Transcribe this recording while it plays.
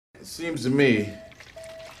It seems to me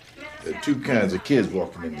there are two kinds of kids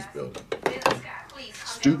walking in this building.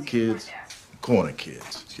 Stoop kids, corner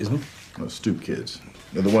kids. Excuse me? No, stoop kids.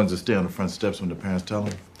 They're the ones that stay on the front steps when the parents tell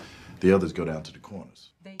them. The others go down to the corners.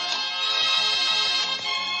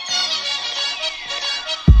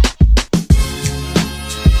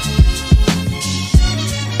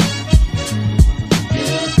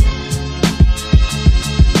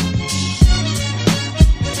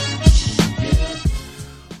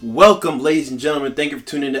 Welcome, ladies and gentlemen. Thank you for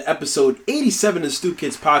tuning in to episode 87 of the Stoop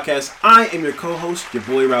Kids podcast. I am your co-host, your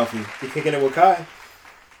boy Ralphie. You're kicking it with Kai.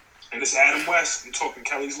 And it's Adam West. I'm talking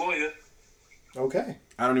Kelly's lawyer. Okay.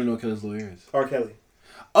 I don't even know what Kelly's lawyer is. R. Kelly.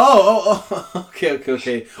 Oh,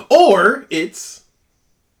 okay. Or it's...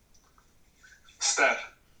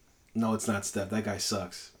 Steph. No, it's not Steph. That guy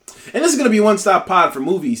sucks. And this is going to be a one-stop pod for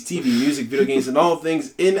movies, TV, music, video games, and all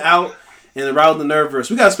things in, out, and around the Nerveverse.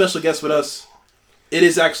 We got a special guest with us. It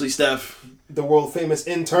is actually Steph. The world famous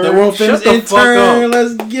intern. The world famous intern.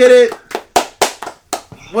 Let's get it.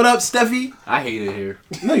 What up, Steffi? I hate it here.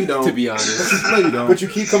 No, you don't. To be honest. No, you don't. But you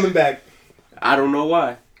keep coming back. I don't know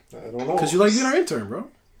why. I don't know. Because you like being our intern, bro.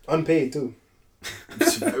 Unpaid, too.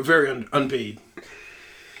 It's very unpaid.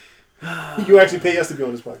 You actually pay us to be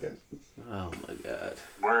on this podcast. Oh, my God.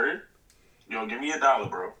 Word? Yo, give me $1,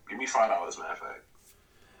 bro. Give me $5, matter of fact.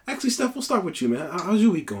 Actually, Steph, we'll start with you, man. How's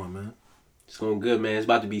your week going, man? It's going good, man. It's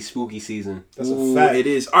about to be spooky season. That's a fact. It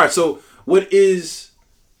is. All right, so what is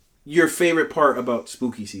your favorite part about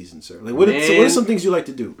spooky season, sir? Like, what are some things you like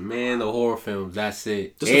to do? Man, the horror films. That's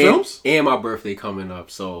it. Just the films? And my birthday coming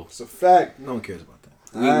up, so... It's a fact. No one cares about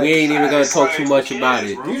that. We ain't even going to talk too much about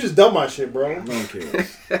it. You just dumb my shit, bro. No one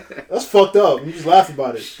cares. That's fucked up. You just laugh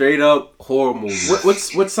about it. Straight up horror movies.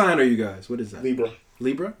 What sign are you guys? What is that? Libra.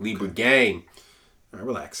 Libra? Libra gang. All right,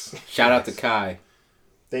 relax. Shout out to Kai.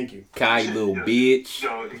 Thank you. Kai, you little bitch.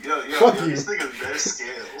 Yo, Fuck you. This nigga's best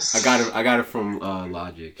scales. I got it from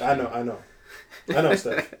Logic. I know,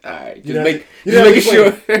 Steph. Alright, You just didn't making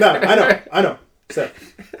sure. No, I know.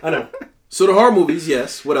 Steph, I know. So the horror movies,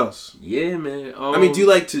 yes. What else? Yeah, man. I mean, do you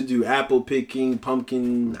like to do apple picking,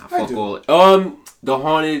 pumpkin? Nah, fuck do. all it. The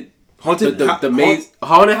haunted Haunted maze,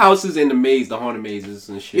 haunted houses and the maze, the haunted mazes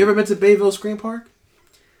and shit. You ever been to Bayville Screen Park?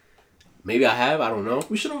 Maybe I have. I don't know.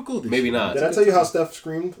 We should all go this Maybe year. not. Did I tell you how Steph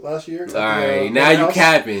screamed last year? All right, now you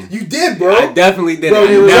capping. You did, bro. I definitely did. Bro,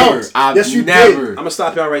 you Never. jumped. I've Yes, you never. I'm gonna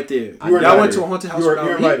stop y'all right there. You were Y'all went invited. to a haunted house. You were without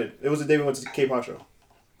me? invited. It was the day we went to Cape Hot Show.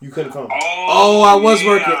 You couldn't come. Oh, I was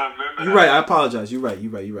working. I remember You're that. right. I apologize. You're right.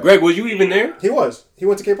 Greg, was you even there? He was. He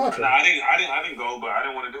went to Cape Hot Show. Nah, I didn't go, but I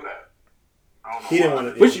didn't want to do that. I don't know. He didn't why.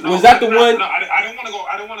 want to. Which was that the one? No, I didn't want to go.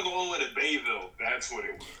 I didn't want to go all the way to Bayville. That's what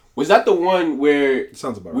it was. Was that the one where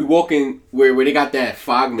Sounds about we right. walk in where they got that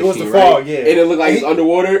fog machine? was the right? fog, yeah. And it looked like it's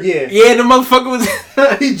underwater. Yeah. Yeah, the motherfucker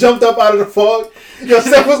was. He jumped up out of the fog. Yo,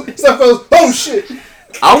 Steph goes, oh shit.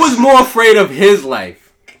 I was more afraid of his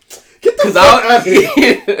life. Get the fuck out of here.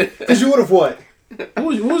 I, Because you would have what? What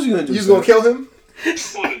was you gonna do? You was going to kill him?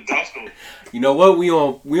 Just wanted to dust him. you know what? We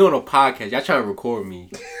on a podcast. Y'all trying to record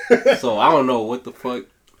me, so I don't know what the fuck.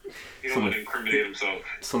 He don't want to incriminate himself.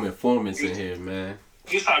 Some informants in here, man.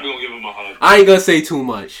 He's probably gonna give him a hug. I ain't gonna say too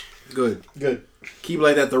much. Good. Keep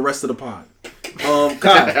Like that the rest of the pod.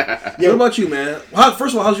 Kai, what about you, man?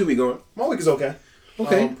 First of all, how's your week going? My week is okay.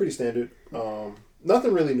 Okay. Pretty standard.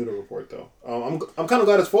 Nothing really new to report, though. I'm kind of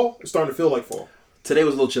glad it's fall. It's starting to feel like fall. Today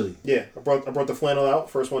was a little chilly. Yeah, I brought the flannel out.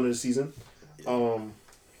 First one of the season. Are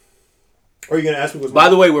you going to ask me what's By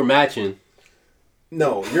the way, we're matching.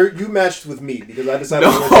 No, you matched with me because I decided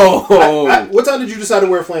No. to wear what time did you decide to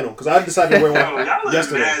wear flannel? Because I decided to wear Yo, one y'all look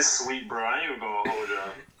yesterday. mad sweet, bro. I ain't even gonna hold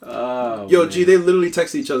y'all. Yo, Man. G, they literally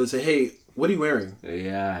text each other and say, "Hey, what are you wearing?"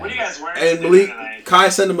 Yeah. What are you guys wearing? And Malik, Kai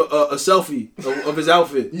sent him a selfie of his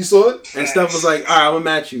outfit, You saw it? and Steph was like, "All right, I'm gonna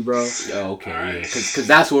match you, bro. Oh, okay, yeah. Because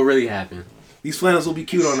that's what really happened. These flannels will be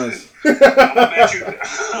cute on us." I'm gonna match you.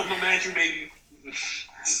 I'm gonna match you, baby.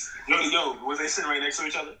 Yo, was they sitting right next to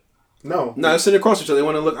each other? No. No, they're sitting across each other. They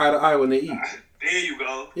want to look eye to eye when they eat. There you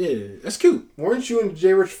go. Yeah, that's cute. Weren't you and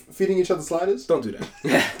J. Rich feeding each other sliders? Don't do that.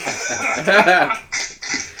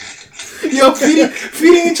 Yo,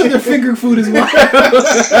 feeding each other finger food is wild.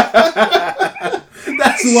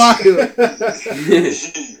 That's wild.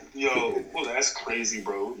 Yo, well, that's crazy,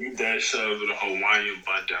 bro. You dead shoved with a Hawaiian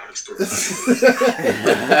butt down his throat.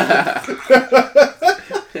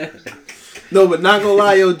 No, but not gonna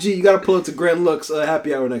lie, yo, G, you gotta pull it to Grand Lux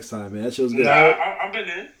happy hour next time, man. That shit was good. I've been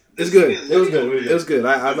in. It's good. It was good. It was good.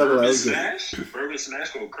 I'm not gonna lie, it was good. Burger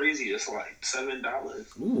Smash go crazy. It's like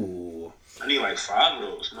 $7. Ooh. I need like 5 of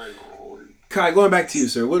those. I'm not even gonna hold you. Kai, going back to you,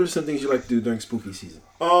 sir. What are some things you like to do during spooky season?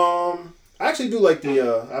 I I actually do like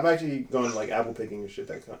the. I've actually gone like apple picking and shit.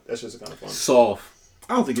 That's just kind of fun. Soft.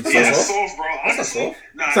 I don't think it's Yeah, soft. that's soft, bro. That's not soft.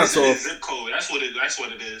 Nah, It's not it's a soft. zip code. That's what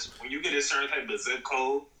it is. When you get a certain type of zip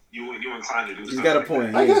code, you inclined to do something. You got a like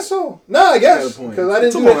point. I yeah. guess so. No, I guess You got a point. because I didn't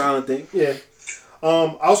It's a do Long that. Island thing. Yeah.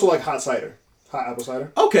 I also like hot cider. Hot apple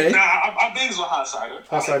cider. Okay. That. Nah, I bangs with hot cider.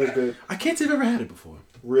 Hot cider's good. I can't say I've ever had it before.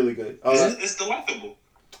 Really good. It's delectable.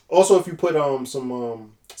 Also, if you put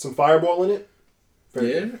some Fireball in it.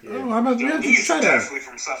 Very Yeah. good. Oh, I'm gonna have to He's try that. definitely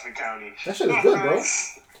from Suffolk County. That shit is good,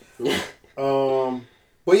 bro.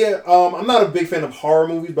 But yeah, I'm not a big fan of horror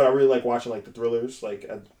movies, but I really like watching like the thrillers, like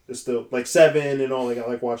it's still like Seven and all. Like I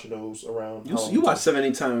like watching those around. You watch 7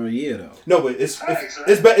 8 times a year though. No, but it's Thanks,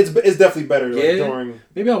 it's definitely better like, Yeah? during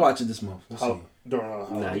Maybe I'll watch it this month. We'll see. during Nah,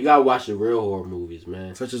 Halloween. you gotta watch the real horror movies,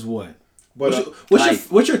 man. Such as what? But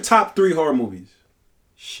What's your top 3 horror movies?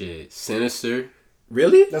 Shit, Sinister.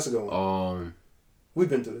 Really? that's a good one. We've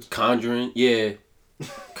been through this. Conjuring. Yeah,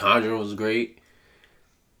 Conjuring was great.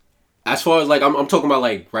 As far as like I'm talking about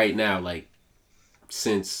like right now, like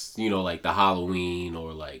since like the Halloween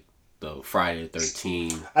or like the Friday the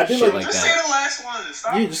 13th, I did shit like- like Just say the last one.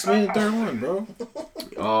 Stop. Yeah, just made the third one, bro.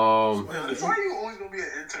 that. Why are you always gonna be an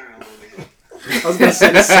intern over here? I was gonna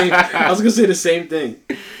say the same. I was gonna say the same thing.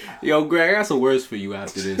 Yo, Greg, I got some words for you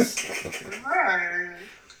after this. Alright.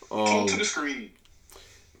 Talk to the screen.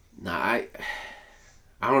 Nah, I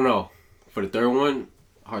don't know. For the third one,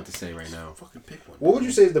 hard to say right now. Fucking pick one. What would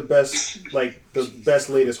you say is the best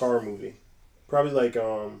latest horror movie? Probably like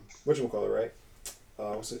whatchamacallit, right?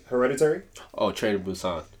 What's it? Hereditary? Oh, Train to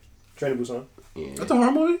Busan. Train to Busan? Yeah. That's a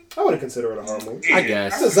horror movie. I wouldn't consider it a horror movie. I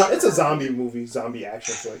guess. It's a zombie movie, zombie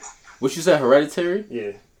action flick. What you said, Hereditary?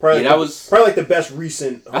 Yeah, probably. Yeah, that was probably like the best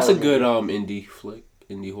recent. That's a horror good movie. indie flick,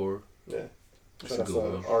 indie horror. Yeah, That's shout a out good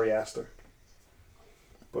to one. Ari Aster.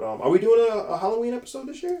 But are we doing a Halloween episode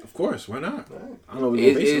this year? Of course, why not? Right. I don't know. What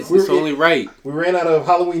we're gonna base it on. It's only right. We ran out of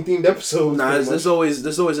Halloween themed episodes. Nah, pretty there's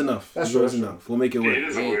much. always enough. That's There's always true. enough. We'll make it Yeah, work. it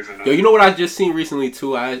is always enough. Yo, you know what I just seen recently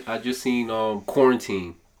too? I just seen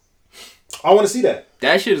Quarantine. I want to see that.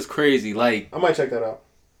 That shit is crazy. Like I might check that out.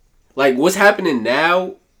 what's happening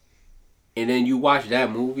now, and then you watch that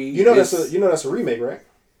movie. You know it's- that's a remake, right?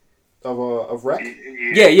 Of Wreck.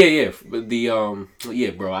 Yeah. But the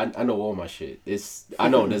bro. I know all my shit. I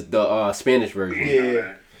know the Spanish version.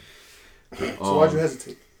 Yeah. So why'd you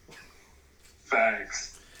hesitate?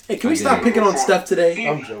 Facts. Hey, can we I stop did. picking on Steph today?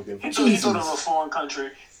 I'm joking. He thought it was a foreign country.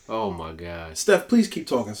 Oh my god. Steph, please keep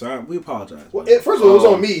talking, sir. We apologize. Well, first of all, it was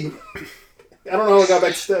on me. I don't know how I got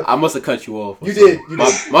back to Steph. I must have cut you off. or You something. did, you My,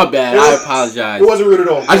 did. my bad. It I was- apologize. It wasn't rude at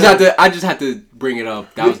all. I just had to bring it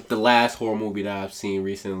up. That was the last horror movie that I've seen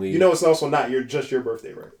recently. You know, it's also not your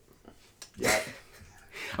birthday, right? Yeah.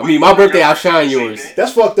 I mean, my birthday outshine yours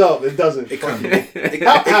That's fucked up. It doesn't. It kind of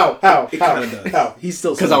How? It kind of does. How? He's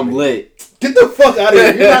still because I'm celebrating. lit. Get the fuck out of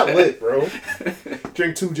here. You're not lit, bro.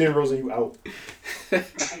 Drink 2 gin rolls and you out.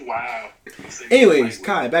 Wow. Anyways,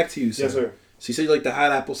 Kai, back to you, sir. Yes, sir. So you said you like the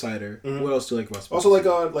hot apple cider. Mhm. What else do you like about spooky? Also,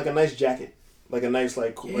 like a nice jacket. Like a nice,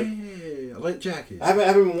 like, Yeah, I like jackets. I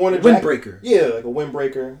haven't worn a jacket. Windbreaker. Yeah, like a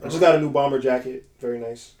windbreaker. I just got a new bomber jacket. Very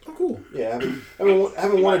nice. Oh, cool. Yeah, I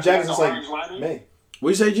haven't worn a jacket since like Orange lining? May. What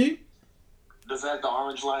you say, G? Does that have the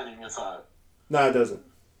orange lining inside? No, it doesn't.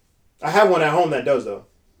 I have one at home that does though,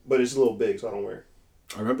 but it's a little big, so I don't wear it.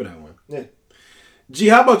 I remember that one. Yeah. G,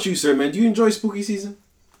 how about you, sir, man? Do you enjoy spooky season?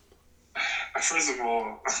 First of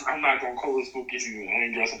all, I'm not gonna call it spooky season. I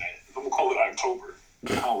ain't dressing that. I'm gonna call it October.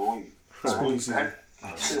 Halloween. Spooky season.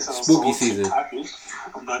 That shit sounds Spooky so season. happy.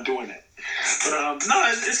 I'm not doing that. But no,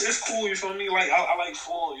 it's cool. You feel me? Like I like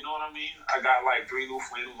fall. You know what I mean? I got like 3 new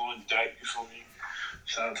flannels on deck. You feel me?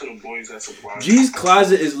 Shout out to the boys that supply. G's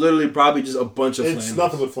closet is literally probably just a bunch of It's flannels.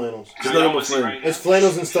 nothing but flannels. Just nothing but flannels. It's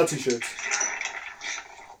flannels and Stutzy shirts.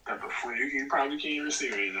 Got the flannel. You probably can't even see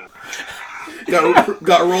right now.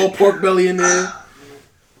 got raw pork belly in there.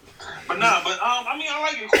 But I mean, I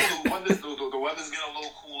like it cool. The weather's getting a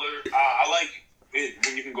little cooler. I like it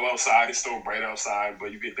when you can go outside. It's still bright outside,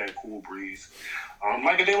 but you get that cool breeze.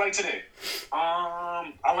 Like a day like today.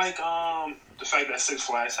 I like the fact that Six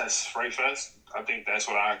Flags has Fright Fest. I think that's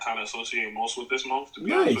what I kind of associate most with this month, to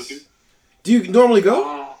be honest with you. Nice. Do you normally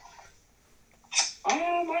go?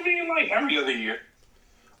 I mean, like every other year.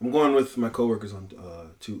 I'm going with my coworkers on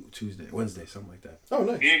Wednesday, something like that. Oh,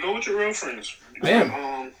 nice. Yeah, go with your real friends. I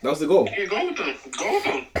am. That was the goal. Yeah, go with them. Go with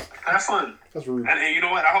them. Have fun. That's rude. And you know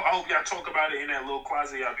what? I hope y'all talk about it in that little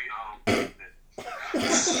closet y'all be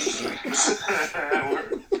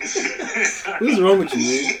What's wrong with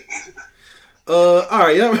you, man? All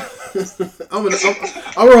right, yeah.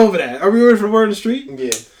 I'll roll over that. Are we ready for the word on the street?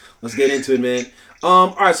 Yeah. Let's get into it, man.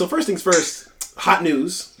 All right. So first things first. Hot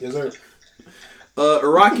news. Yes, sir.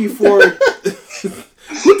 Rocky 4.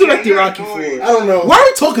 Who directed Rocky 4? I don't know. Why are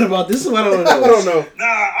we talking about this? I don't know. I don't know.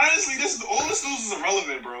 Nah, honestly, all this news is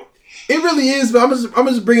irrelevant, bro. It really is, but I'm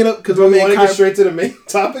just bringing it up because we want to get straight to the main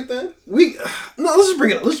topic then. Let's just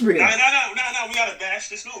bring it up. Let's bring it up. No. We gotta bash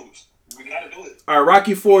this news. We gotta do it. All right,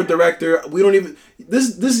 Rocky 4 director. We don't even.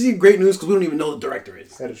 This is great news because we don't even know who the director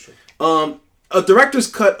is. That is true. A director's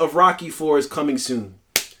cut of Rocky 4 is coming soon.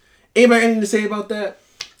 Anybody anything to say about that?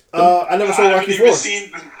 I never saw Rocky 4.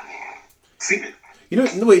 Seen it.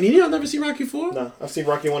 Wait, you never seen Rocky 4? No, I've seen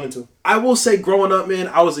Rocky 1 and 2. I will say, growing up, man,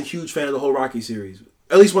 I was a huge fan of the whole Rocky series.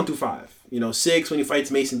 At least 1 through 5. 6 when he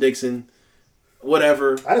fights Mason Dixon,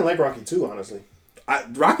 whatever. I didn't like Rocky 2, honestly.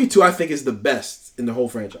 Rocky 2, I think, is the best in the whole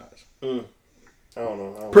franchise. I don't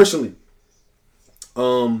know. Personally.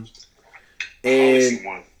 One.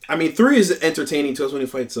 I mean, 3 is entertaining too. That's when he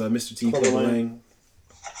fights Mr. T. Clubber Lang.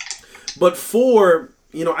 But 4,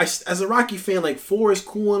 as a Rocky fan, like 4 is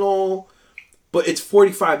cool and all, but it's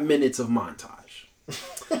 45 minutes of montage.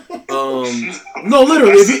 No,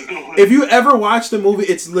 literally. If you ever watch the movie,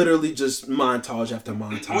 it's literally just montage after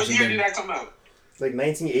montage. What year did that come out? Like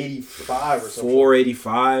 1985 or something.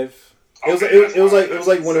 485. It was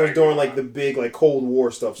like when it was during like the big like Cold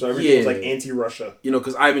War stuff. So everything was like anti-Russia.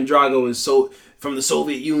 Because Ivan Drago is from the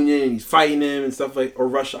Soviet Union and he's fighting him and stuff or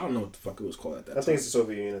Russia. I don't know what the fuck it was called at that time. I think it's the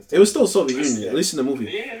Soviet Union. It was still Soviet Union, at least in the movie.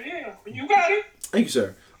 Yeah. You got it. Thank you,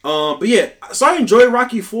 sir. But yeah, so I enjoy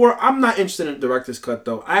Rocky 4. I'm not interested in the director's cut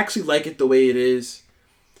though. I actually like it the way it is.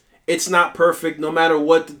 It's not perfect. No matter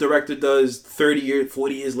what the director does 30 years,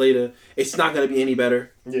 40 years later, it's not going to be any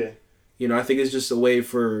better. Yeah. I think it's just a way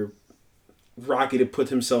for Rocky to put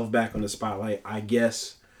himself back on the spotlight, I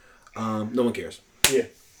guess. No one cares. Yeah.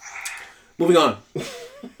 Moving on.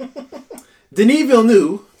 Denis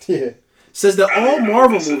Villeneuve says that all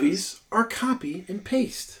Marvel movies are copy and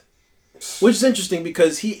paste. Which is interesting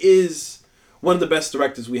because he is one of the best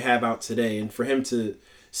directors we have out today. And for him to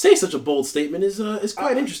say such a bold statement is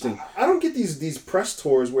quite interesting. I don't get these press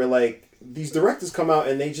tours where like these directors come out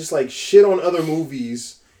and they just like shit on other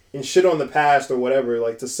movies and shit on the past or whatever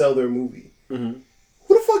like to sell their movie. Mm-hmm.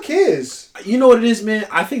 Who the fuck cares? You know what it is, man?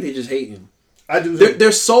 I think they just hate him. I do.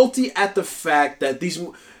 They're salty at the fact that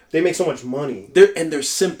they make so much money. They're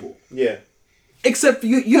simple. Yeah. Except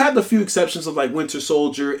you have the few exceptions of like Winter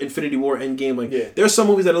Soldier, Infinity War, Endgame. There's some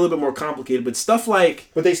movies that are a little bit more complicated, but stuff like...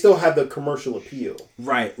 But they still have the commercial appeal.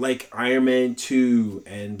 Right, like Iron Man 2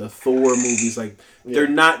 and the Thor movies. They're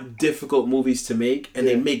not difficult movies to make, and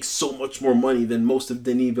they make so much more money than most of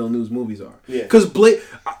Denis Villeneuve's movies are. Yeah. Because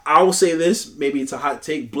I will say this, maybe it's a hot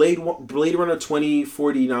take, Blade Runner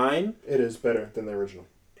 2049... It is better than the original.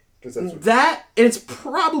 And it's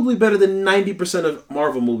probably better than 90% of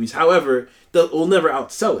Marvel movies. However, will never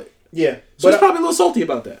outsell it. Yeah. So it's probably a little salty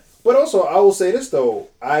about that. But also, I will say this, though.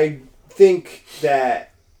 I think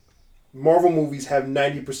that Marvel movies have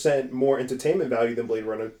 90% more entertainment value than Blade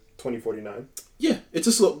Runner 2049. Yeah. It's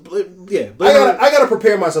a slow... Yeah. I gotta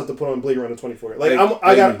prepare myself to put on Blade Runner 2049.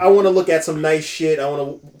 I want to look at some nice shit. I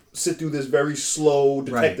want to sit through this very slow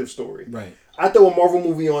detective story. Right. I throw a Marvel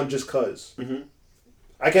movie on just cause. Mm-hmm.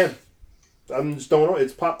 I can. I'm just throwing it.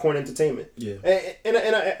 It's popcorn entertainment. Yeah. And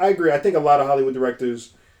I agree. I think a lot of Hollywood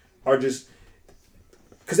directors are just...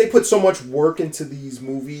 Because they put so much work into these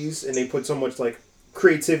movies and they put so much like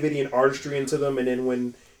creativity and artistry into them. And then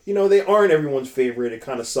when, they aren't everyone's favorite, it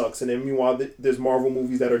kind of sucks. And then meanwhile, there's Marvel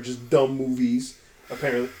movies that are just dumb movies,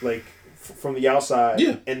 apparently, like from the outside.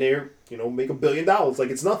 Yeah. And they're, make $1 billion.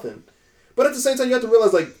 Like it's nothing. But at the same time, you have to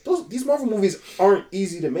realize like these Marvel movies aren't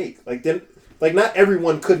easy to make. Like, not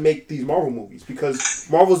everyone could make these Marvel movies because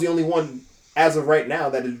Marvel's the only one, as of right now,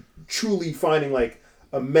 that is truly finding, like,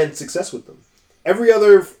 immense success with them. Every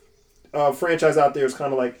other franchise out there is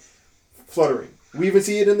kind of, like, fluttering. We even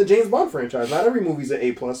see it in the James Bond franchise. Not every movie's an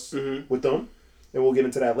A+ with them, and we'll get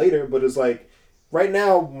into that later, but it's like, right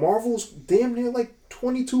now, Marvel's damn near, like,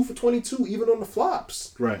 22 for 22, even on the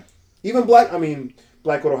flops. Right. Even Black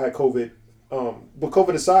Widow had COVID. But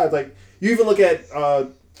COVID aside, like, you even look at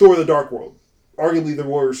Thor: The Dark World. Arguably the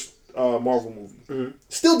worst Marvel movie. Mm-hmm.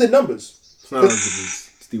 Still did numbers. It's not arguably.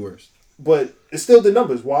 It's the worst. But it still did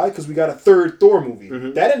numbers. Why? Because we got a third Thor movie.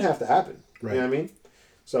 Mm-hmm. That didn't have to happen. Right. You know what I mean?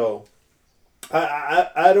 So,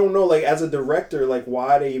 I don't know, like, as a director, like,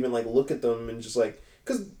 why they even, like, look at them and just, like...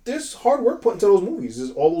 Because there's hard work put into those movies.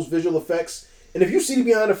 There's all those visual effects. And if you see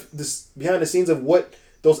behind the scenes of what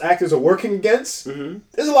those actors are working against,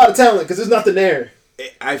 there's a lot of talent because there's nothing there.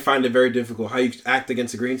 I find it very difficult how you act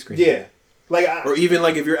against a green screen. Yeah. Like, or even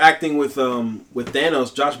like if you're acting with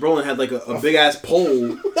Thanos, Josh Brolin had like a big ass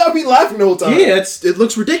pole. I'd be laughing the whole time. Yeah, it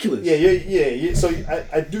looks ridiculous. Yeah. So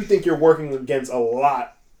I do think you're working against a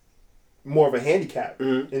lot more of a handicap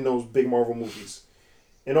in those big Marvel movies,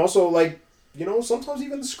 and also like sometimes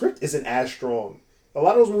even the script isn't as strong. A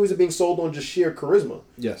lot of those movies are being sold on just sheer charisma,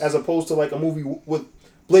 yes, as opposed to like a movie with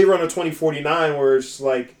Blade Runner 2049 where it's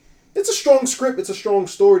like it's a strong script, it's a strong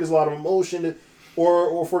story, there's a lot of emotion.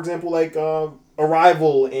 Or for example, like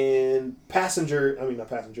Arrival and Prisoners.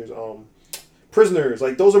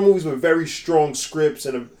 Like those are movies with very strong scripts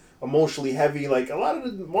and emotionally heavy. Like a lot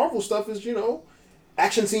of the Marvel stuff is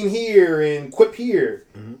action scene here and quip here.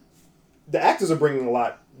 Mm-hmm. The actors are bringing a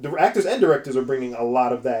lot. The actors and directors are bringing a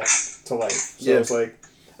lot of that to life. So it's like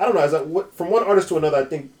I don't know. From one artist to another, I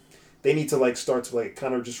think they need to like start to like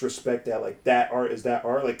kind of just respect that like that art is that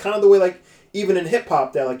art. Like kind of the way like even in hip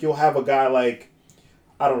hop that like you'll have a guy like.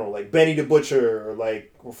 I don't know, like Benny the Butcher or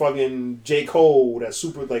like fucking J. Cole that's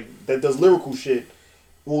super like that does lyrical shit.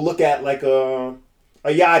 We'll look at like a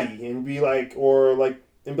Yachty and be like,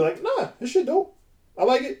 nah, this shit dope. I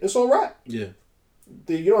like it. It's all right. Yeah.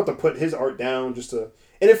 You don't have to put his art down just to.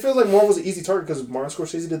 And it feels like Marvel's an easy target because Martin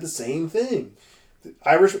Scorsese did the same thing.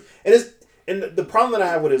 And the problem that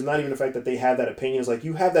I have with it is not even the fact that they have that opinion. It's like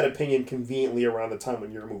you have that opinion conveniently around the time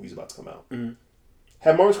when your movie's about to come out. Mm-hmm.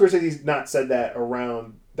 Had Martin Scorsese not said that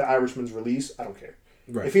around The Irishman's release, I don't care.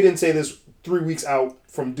 Right. If he didn't say this 3 weeks out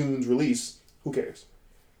from Dune's release, who cares?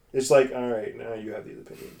 It's like, all right, now you have these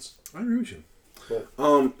opinions. I agree with you.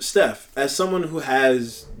 But, Steph, as someone who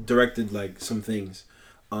has directed like some things,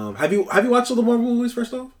 have you watched all the Marvel movies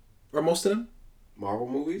first off, or most of them? Marvel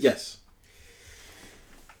movies? Yes.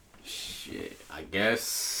 Shit, I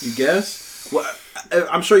guess. You guess? Well,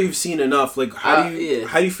 I'm sure you've seen enough. Like, how do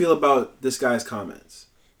you feel about this guy's comments,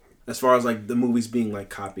 as far as like the movies being like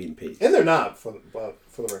copy and paste? And they're not for the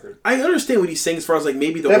record. I understand what he's saying as far as like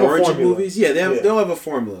maybe the origin movies. Yeah, they'll have a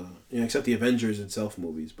formula, except the Avengers itself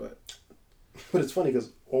movies. But it's funny because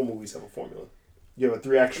all movies have a formula. You have a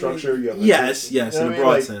 3-act structure. You have yes, in a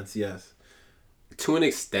broad sense, yes. To an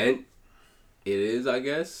extent, it is, I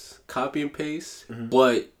guess, copy and paste,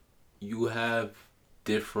 but you have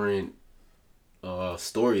different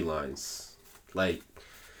storylines. Like,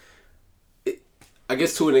 I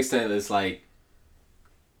guess to an extent, it's like,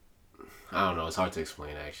 I don't know, it's hard to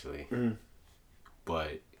explain actually,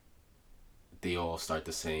 but they all start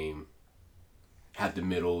the same. Have the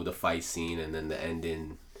middle, the fight scene, and then the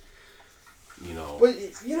ending. But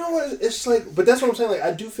you know what? It's like, but that's what I'm saying. Like,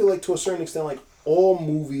 I do feel like to a certain extent, like all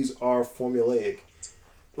movies are formulaic.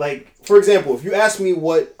 Like, for example, if you ask me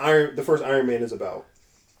what the first Iron Man is about,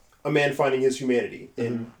 a man finding his humanity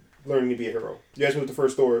and learning to be a hero. You ask me what the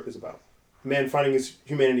first Thor is about, a man finding his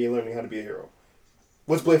humanity and learning how to be a hero.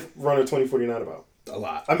 What's Blade Runner 2049 about? A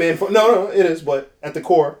lot. A man. No, it is. But at the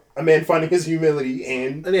core, a man finding his humility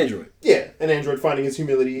and an android. Yeah, an android finding his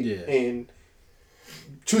humility and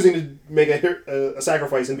choosing to make a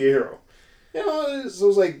sacrifice and be a hero. So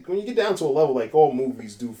it's like when you get down to a level, like all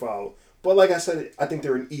movies do follow. But like I said, I think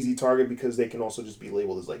they're an easy target because they can also just be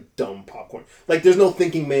labeled as like dumb popcorn. Like there's no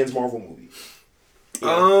thinking man's Marvel movie.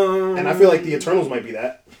 And I feel like the Eternals might be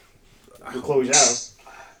that. With Chloe Zhao.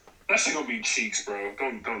 That shit gonna be cheeks, bro.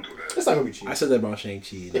 Don't do that. It's not gonna be cheeks. I said that about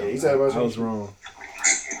Shang-Chi. Yeah, he said about Shang-Chi. I was wrong.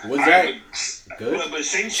 Was that good? But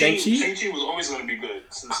Shang-Chi was always gonna be good.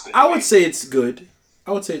 I would say it's good.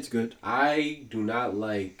 I do not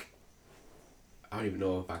like. I don't even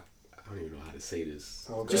know how to say this.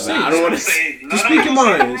 Okay. Just say. I don't want to say. Just speak your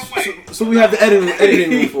mind. So we have the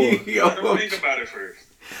editing room for. Think about it first.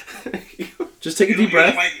 Just take a deep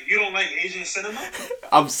breath. You don't like Asian cinema?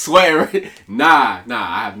 I'm swearing. Nah.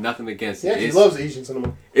 I have nothing against it. He loves Asian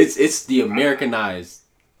cinema. It's the Americanized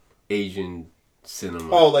Asian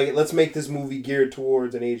cinema. Oh, like let's make this movie geared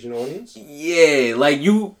towards an Asian audience. Yeah, like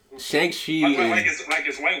Shang-Chi. Like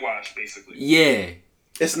it's whitewashed, basically. Yeah,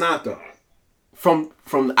 it's not though. From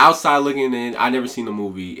the outside looking in, I never seen the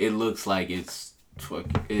movie. It looks like it's. I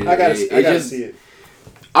gotta see it.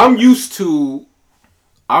 I'm used to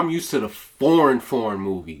the foreign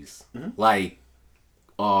movies. Like,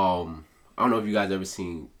 I don't know if you guys ever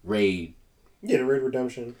seen Raid. Yeah, the Raid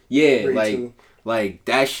Redemption. Yeah, Raid 2. Like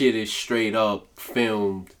that shit is straight up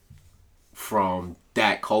filmed from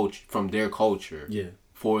that culture, from their culture. Yeah.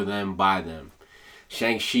 For them, by them.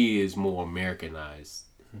 Shang-Chi is more Americanized.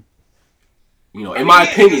 In my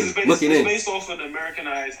opinion, looking in. It's based off of an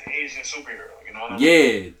Americanized Asian superhero, you know what I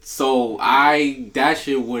mean? Yeah, so that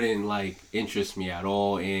shit wouldn't like interest me at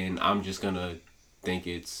all, and I'm just gonna think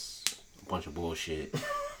it's a bunch of bullshit.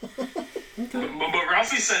 But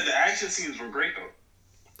Ralphie said the action scenes were great though.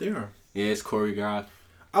 They are. Yeah, it's choreographed.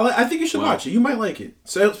 I think you should watch it. You might like it.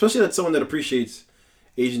 So, especially that's someone that appreciates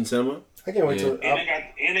Asian cinema. I can't wait to.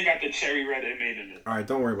 And they got the cherry red M8 in it. All right,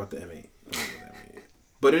 don't worry about the M8.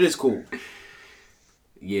 But it is cool.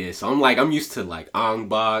 Yeah, so I'm used to like Ong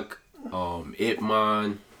Bak, Ip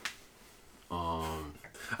Man.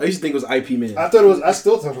 I used to think it was IP Man. I thought it was. I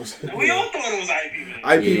still thought it was. We all thought it was IP Man.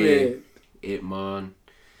 IP Man. Ip Man.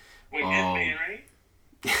 Wait, Ip Man,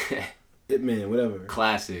 right? Ip Man, whatever.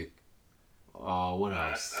 Classic. What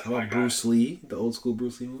else? How about Bruce Lee? The old school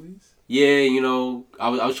Bruce Lee movies. Yeah, I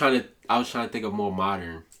was trying to think of more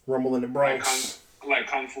modern. Rumble in the Bronx. Like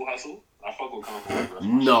Kung Fu Hustle. I fuck with Kung Fu Hustle.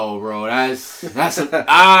 No, bro, that's That's a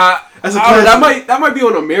that might be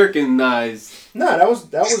on Americanized. Nah, that was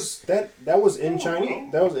in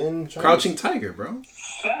Chinese. That was in Chinese. Crouching Tiger, bro.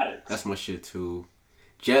 Facts. That's my shit too.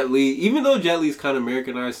 Jet Li, even though Jet Li's kind of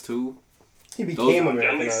Americanized too. He became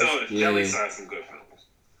Americanized. Jet Li saw some good films.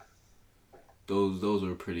 Those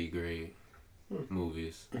were pretty great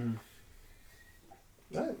movies. Mm-hmm.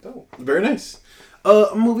 That dope. Very nice.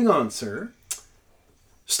 Moving on, sir.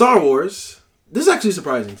 Star Wars. This is actually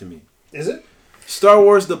surprising to me. Is it? Star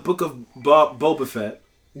Wars: The Book of Boba Fett.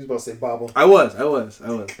 He's about to say Bobble. I was.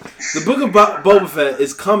 The Book of Boba Fett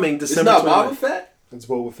is coming December 29th. It's not Boba Fett? It's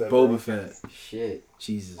Boba Fett. Boba Fett. Shit.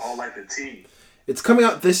 Jesus. All like the tea. It's coming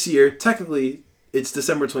out this year. Technically, it's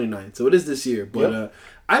December 29th, so it is this year. But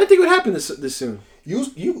I didn't think it would happen this soon. You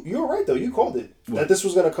were right though. You called it that this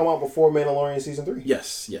was going to come out before Mandalorian season 3.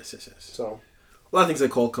 Yes. So a lot of things I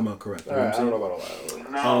called come out correct. All right, I don't know about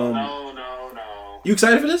all that. No. You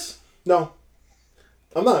excited for this? No,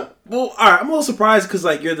 I'm not. Well, all right. I'm a little surprised because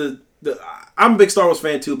like you're the I'm a big Star Wars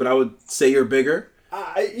fan too, but I would say you're bigger.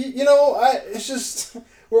 It's just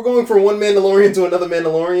we're going from one Mandalorian to another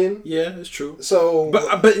Mandalorian. Yeah, it's true. So,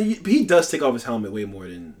 but he does take off his helmet way more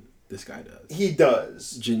than this guy does. He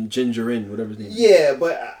does. Gingerin, whatever his name is. Yeah,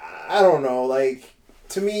 but I don't know. Like,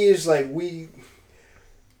 to me, it's like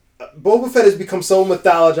Boba Fett has become so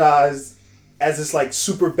mythologized as this like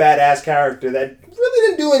super badass character that really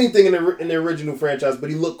didn't do anything in the original franchise, but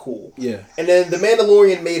he looked cool. Yeah. And then the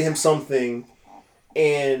Mandalorian made him something,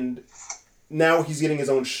 and now he's getting his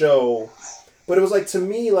own show. But it was like, to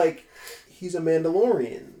me, like, he's a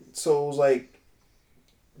Mandalorian. So it was like,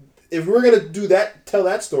 if we're gonna tell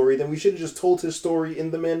that story, then we should have just told his story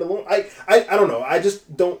in the Mandalorian. I don't know. I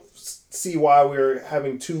just don't see why we're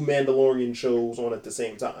having 2 Mandalorian shows on at the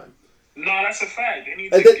same time. No, that's a fact. They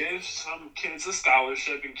need to give some kids a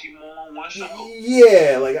scholarship and keep them on one show.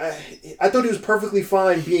 Yeah, like I thought he was perfectly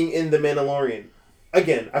fine being in the Mandalorian.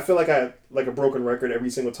 Again, I feel like I like a broken record every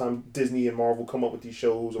single time Disney and Marvel come up with these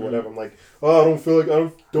shows or whatever. I'm like, I don't feel like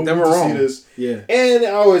I don't need to see this. Yeah. And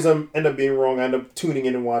I always end up being wrong. I end up tuning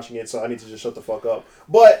in and watching it, so I need to just shut the fuck up.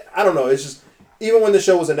 But I don't know. It's just, even when the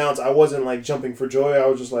show was announced, I wasn't like jumping for joy. I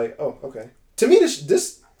was just like, oh, okay. To me,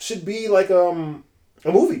 this should be like a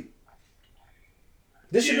movie.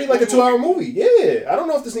 This should be like a 2-hour movie. Yeah. I don't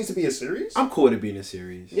know if this needs to be a series. I'm cool with it being a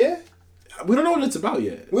series. Yeah. We don't know what it's about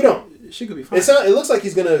yet. We don't. She could be fine. It looks like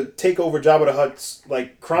he's gonna take over Jabba the Hutt's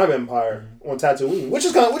like crime empire on Tatooine, which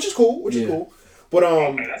is cool. But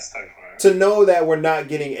that's to know that we're not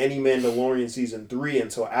getting any Mandalorian season 3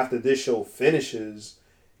 until after this show finishes,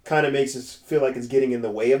 kind of makes us feel like it's getting in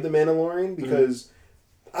the way of the Mandalorian, because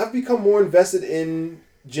I've become more invested in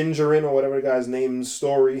Gingerin or whatever the guy's name's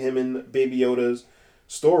story, him and Baby Yoda's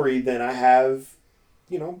story, than I have,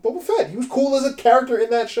 Boba Fett. He was cool as a character in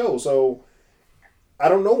that show, so I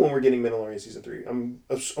don't know when we're getting Mandalorian season 3. I'm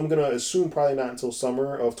gonna assume probably not until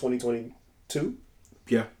summer of 2022.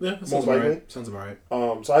 Yeah, most likely. Right. Sounds about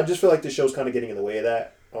right. So I just feel like this show's kind of getting in the way of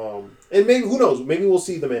that. And maybe, who knows? Maybe we'll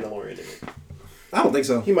see the Mandalorian in it. I don't think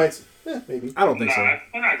so. He might. Maybe. I don't think so.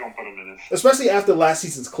 We're not gonna put him in it. Especially after last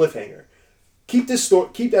season's cliffhanger. Keep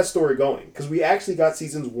that story going, because we actually got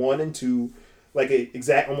seasons 1 and 2 like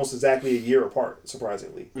almost exactly a year apart,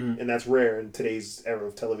 surprisingly, and that's rare in today's era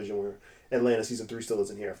of television, where Atlanta season 3 still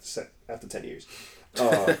isn't here after 10 years.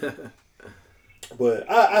 But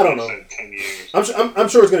I don't know. 10 years. I'm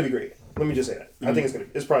sure it's gonna be great. Let me just say that. I think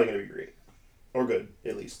it's probably gonna be great, or good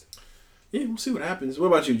at least. Yeah, we'll see what happens. What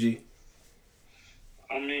about you, G?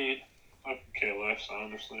 I mean, I could care less,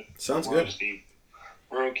 honestly. Sounds good.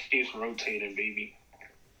 World keeps rotating, baby.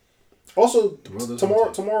 Also,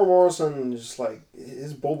 Tamora Morrison, just like,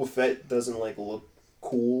 his Boba Fett doesn't like look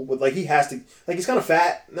cool, but like he has to, like, he's kind of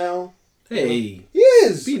fat now. Hey, he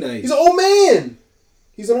is. Be nice. He's an old man.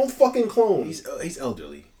 He's an old fucking clone. He's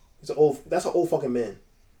elderly. That's an old fucking man.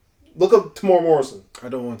 Look up Tamora Morrison. I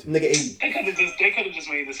don't want to. Nigga 80. They could have just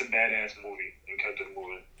made this a badass movie and kept it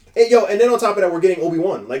moving. Hey, yo, and then on top of that, we're getting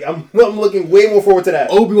Obi-Wan. Like, I'm looking way more forward to that.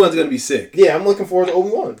 Obi-Wan's gonna be sick. Yeah, I'm looking forward to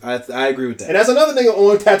Obi-Wan. I agree with that. And that's another nigga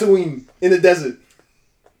on Tatooine in the desert.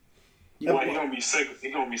 What, he gonna be sick?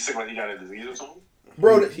 He gonna be sick like he got a disease or something?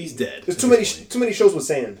 Bro, he's dead. There's too many shows with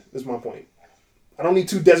sand. That's my point. I don't need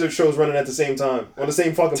 2 desert shows running at the same time on the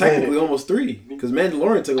same fucking planet. Technically, almost 3 because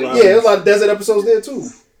Mandalorian took a lot. Yeah, there's a lot of desert episodes there too.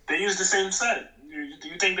 They use the same set.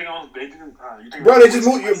 You think they're gonna? You think bro, they just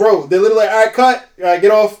moved. Bro, they're literally like, all right, cut, all right,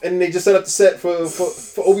 get off, and they just set up the set for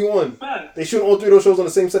Obi-Wan. They shoot all 3 of those shows on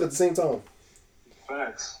the same set at the same time.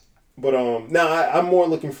 Facts. But now I'm more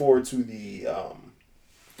looking forward to the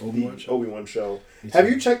Obi-Wan show. Have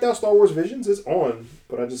you checked out Star Wars Visions? It's on,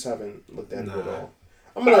 but I just haven't looked at it at all.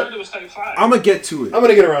 I'm gonna get to it. I'm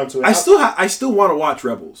gonna get around to it. I still want to watch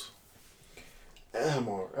Rebels. I'm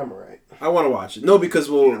alright. I want to watch it. No, because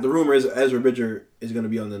the rumor is Ezra Bridger is going to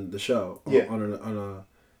be on the show. Yeah.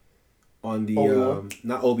 On the Obi-Wan?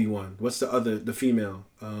 Not Obi-Wan. What's the female?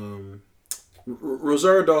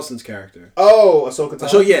 Rosario Dawson's character. Oh, Ahsoka Tano.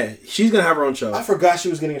 So yeah, she's gonna have her own show. I forgot she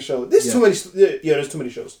was getting a show. There's too many. Yeah, there's too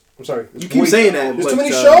many shows. I'm sorry. You keep saying that. There's but, too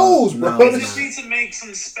many shows, bro. They just need to make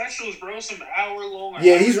some specials, bro. Some hour-long.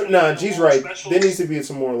 Yeah, G's right. There needs to be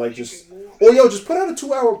some more like just. Or just put out a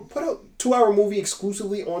 2-hour movie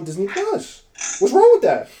exclusively on Disney Plus. What's wrong with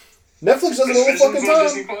that? Netflix does it all the fucking time.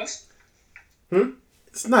 Disney Plus?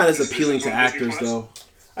 It's not as appealing to actors though.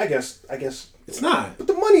 I guess it's not. But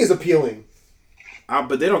the money is appealing.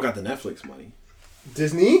 But they don't got the Netflix money.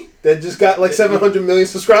 Disney that just got like 700 million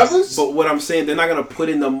subscribers. But what I'm saying, they're not gonna put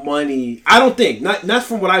in the money. I don't think. Not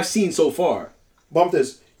from what I've seen so far. Bump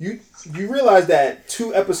this. You realize that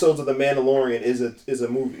 2 episodes of The Mandalorian is a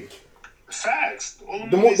movie. Facts.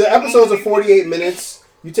 The episodes are 48 minutes.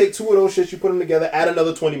 You take 2 of those shits, you put them together, add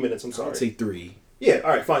another 20 minutes. I'm sorry. I'll take 3. Yeah,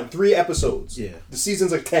 all right, fine. 3 episodes. Yeah. The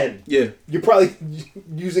seasons are 10. Yeah. You're probably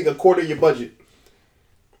using a quarter of your budget.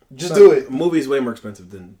 Just do it. A movie's way more expensive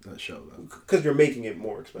than a show, though. Because you're making it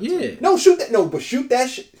more expensive. Yeah. No, shoot that. No, but shoot that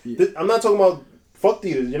shit. Yeah. I'm not talking about fuck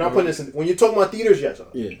theaters. You're not putting this in. When you're talking about theaters, yes.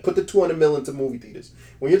 Yeah. Put the 200 mil into movie theaters.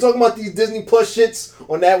 When you're talking about these Disney Plus shits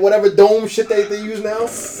on that whatever dome shit they use now,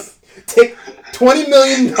 take $20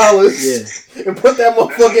 million and put that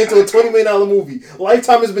motherfucker into a $20 million movie.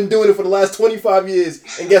 Lifetime has been doing it for the last 25 years,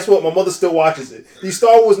 and guess what? My mother still watches it. These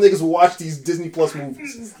Star Wars niggas will watch these Disney Plus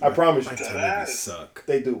movies. I promise you. They suck.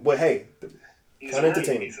 They do. But hey, kind of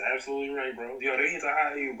entertaining. He's absolutely right, bro. Yo, they need to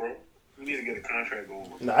hire you, bro. We need to get a contract going.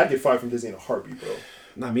 Nah, I'd get fired from Disney in a heartbeat, bro.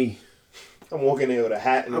 Not me. I'm walking in with a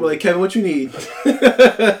hat. And I'm like, Kevin, what you need?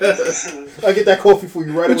 I get that coffee for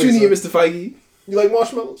you right away. What you need, Mr. Feige? You like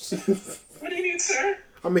marshmallows? What do you need, sir?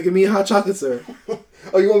 I'm making me a hot chocolate, sir.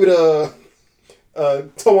 Oh, you want me to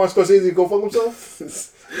tell Martin Scorsese to go fuck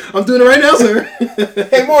himself? I'm doing it right now, sir.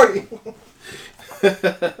 Hey, Marty.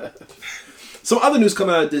 Some other news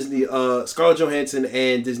coming out of Disney. Scarlett Johansson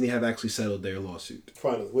and Disney have actually settled their lawsuit.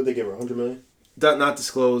 Finally, what'd they give her? $100 million? Not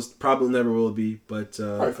disclosed. Probably never will be. But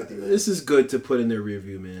probably 50 million. This is good to put in their rear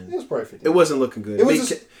view, man. It was probably 50 It wasn't looking good.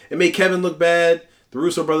 It made Kevin look bad. The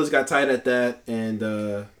Russo brothers got tight at that, and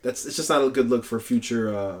it's just not a good look for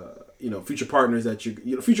future future partners that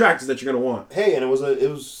future actors that you're gonna want. Hey, and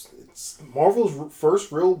it's Marvel's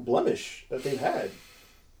first real blemish that they've had.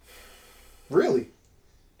 Really.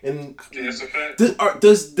 And yeah, it's a fact.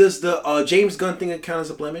 Does the James Gunn thing count as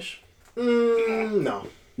a blemish? No.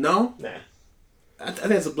 No? Nah. I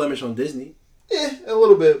think it's a blemish on Disney. Yeah, a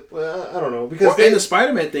little bit. Well, I don't know because and the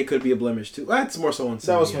Spider-Man thing could be a blemish too. That's more so on Sony.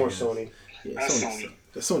 That was more Sony. Yeah, That's Sony.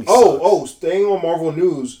 Sony sucks. Staying on Marvel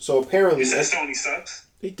news. So apparently, You said Sony sucks?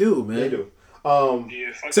 They do, man. They do.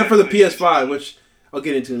 Yeah, Except for the PS5, which I'll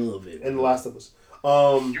get into in a little bit. And The Last of Us.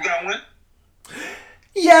 You got one?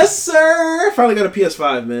 Yes, sir. Finally got a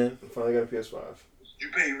PS5, man. Finally got a PS5. You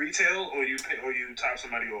pay retail or you top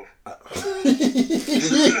somebody off?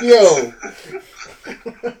 Yo.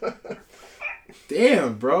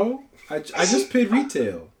 Damn, bro. I just paid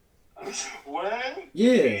retail. What?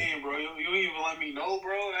 Yeah. Damn, bro. You didn't even let me know,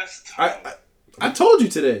 bro. That's tough. I told you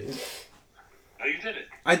today. No, you did it.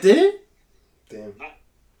 I did? Damn.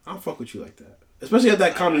 I don't fuck with you like that. Especially at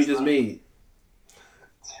that comment you just made.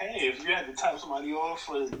 Hey, if you had to top somebody off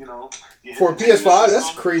for, For a PS5,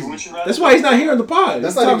 that's crazy. That's why he's not here on the pod.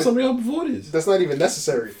 That's He's not talking even somebody else before this. That's not even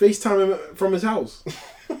necessary. FaceTime him from his house.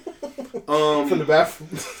 From the bathroom.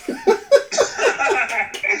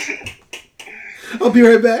 I'll be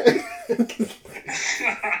right back.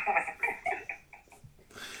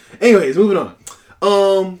 Anyways, moving on.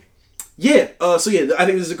 I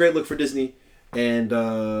think this is a great look for Disney, and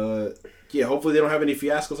Yeah, hopefully they don't have any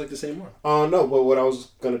fiascos like this anymore. No, but what I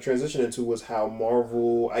was going to transition into was how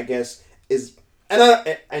Marvel, I guess, is...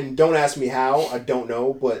 And don't ask me how, I don't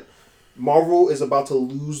know, but Marvel is about to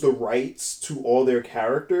lose the rights to all their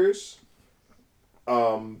characters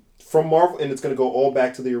from Marvel, and it's going to go all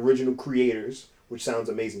back to the original creators, which sounds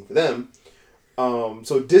amazing for them.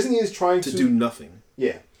 So Disney is trying to... do nothing.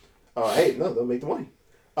 Yeah. Hey, no, they'll make the money.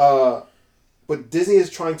 But Disney is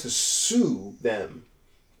trying to sue them.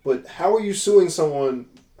 But how are you suing someone?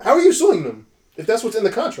 How are you suing them if that's what's in the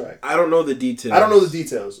contract? I don't know the details. I don't know the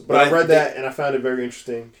details, but I read that and I found it very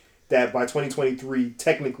interesting that by 2023,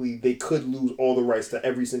 technically, they could lose all the rights to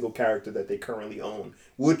every single character that they currently own,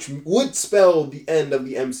 which would spell the end of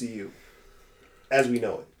the MCU as we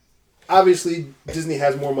know it. Obviously, Disney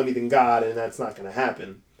has more money than God, and that's not going to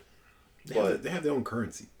happen. They have their own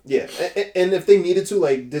currency. Yeah, and if they needed to,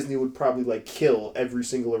 like, Disney would probably, like, kill every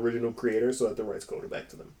single original creator so that the rights go back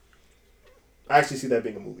to them. I actually see that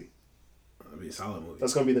being a movie. That'd be a solid movie.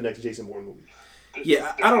 That's going to be the next Jason Bourne movie.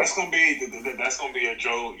 Yeah, I don't... That's gonna be a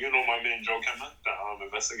Joe. You know my man Joe Kimmer, the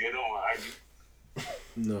investigator on IG.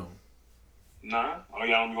 No. Nah. Oh,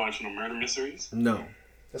 y'all don't be watching no murder mysteries. No.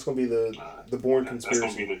 That's going to be the Bourne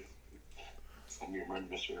conspiracy. That's gonna be a murder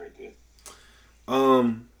mystery right there.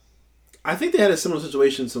 I think they had a similar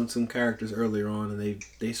situation with some characters earlier on, and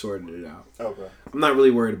they sorted it out. Okay. I'm not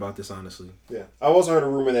really worried about this, honestly. Yeah, I also heard a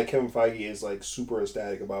rumor that Kevin Feige is like super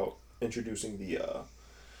ecstatic about introducing the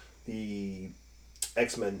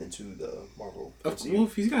X-Men into the Marvel MCU. Well,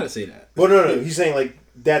 he's got to say that. But no, he's saying like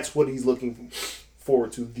that's what he's looking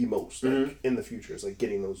forward to the most like, in the future. Is like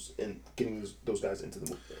getting those guys into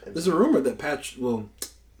the movie. There's a rumor that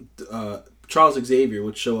Charles Xavier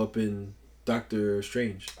would show up in Doctor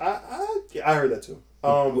Strange. I heard that too.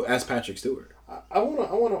 As Patrick Stewart. I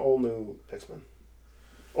want an all new X-Men.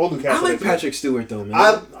 All new cast. I like Patrick Stewart though,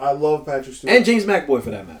 man. I love Patrick Stewart and James McAvoy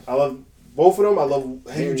for that matter. I love both of them. I love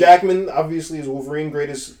Hugh Jackman. Obviously, is Wolverine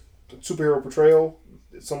greatest superhero portrayal.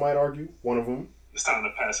 Some might argue one of them. It's time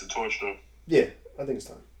to pass the torch, though. Yeah, I think it's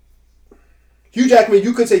time. Hugh Jackman.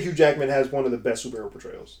 You could say Hugh Jackman has one of the best superhero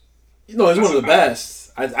portrayals. No, he's one of the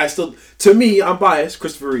best. I still, to me, I'm biased.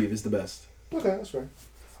 Christopher Reeve is the best. Okay, that's fair.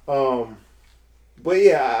 But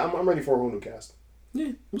yeah, I'm ready for a whole new cast.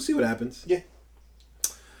 Yeah, we'll see what happens. Yeah.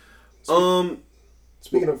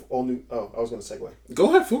 Speaking of all new, I was gonna segue.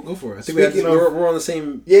 Go ahead, go for it. I think we're on the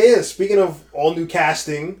same. Yeah. Speaking of all new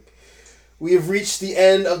casting, we have reached the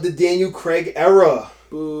end of the Daniel Craig era.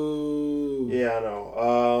 Boo. Yeah, I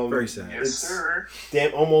know. Very sad. Yes, sir.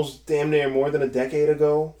 Almost damn near more than a decade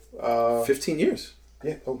ago. 15 years.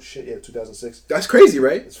 Yeah. Oh shit. Yeah, 2006. That's crazy,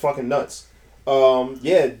 right? It's fucking nuts.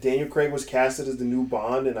 Yeah, Daniel Craig was casted as the new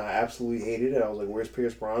Bond, and I absolutely hated it. I was like, "Where's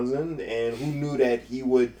Pierce Brosnan?" And who knew that he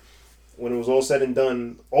would, when it was all said and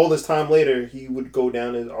done, all this time later, he would go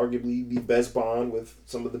down as arguably the best Bond with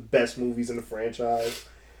some of the best movies in the franchise.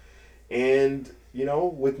 And you know,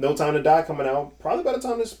 with No Time to Die coming out, probably by the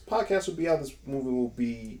time this podcast will be out, this movie will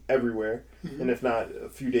be everywhere, and if not, a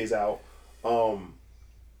few days out.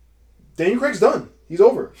 Daniel Craig's done. He's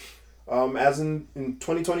over. As in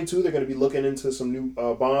 2022, they're going to be looking into some new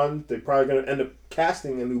Bond. They're probably going to end up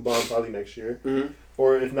casting a new Bond probably next year. Mm-hmm.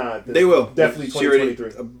 Or if not, they will. Definitely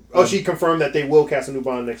 2023. She confirmed that they will cast a new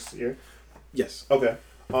Bond next year? Yes. Okay.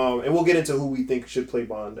 And we'll get into who we think should play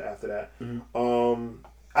Bond after that. Mm-hmm.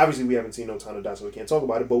 Obviously, we haven't seen No Time to Die, so we can't talk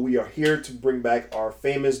about it. But we are here to bring back our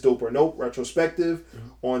famous Dope or Nope retrospective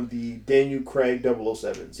on the Daniel Craig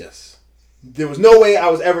 007s. Yes. There was no way I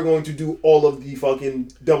was ever going to do all of the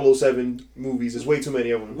fucking 007 movies. There's way too many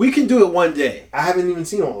of them. We can do it one day. I haven't even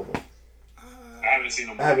seen all of them. I haven't seen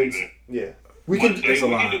them all either. Yeah. We can do a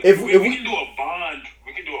lot. We can do a Bond.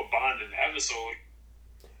 We can do a Bond in episode.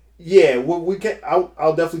 Yeah, we can.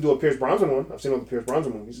 I'll definitely do a Pierce Brosnan one. I've seen all the Pierce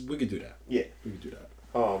Brosnan movies. We could do that. Yeah. We could do that.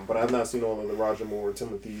 But I've not seen all of the Roger Moore,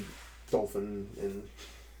 Timothy Dolphin, and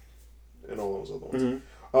all those other ones. Mm-hmm.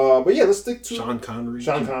 But yeah, let's stick to Sean Connery.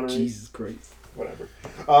 Jesus Christ. Whatever.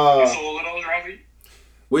 You saw all of those, Ravi?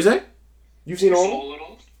 What you say? You've seen all of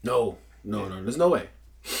those? No. There's no way.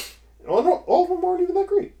 All of them aren't even that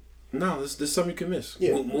great. No, there's some you can miss.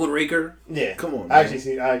 Yeah. Moonraker. Yeah. Come on. I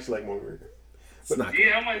actually like Moonraker. It's not.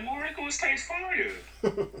 Yeah, I'm like Moonraker was taste fire.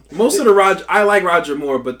 Most of the I like Roger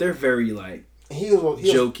Moore, but they're very like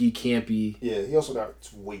jokey, campy. Yeah, he also got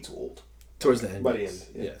way too old. Towards the end. By the end.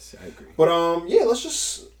 Yeah. Yes, I agree. But yeah, let's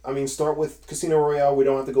just start with Casino Royale. We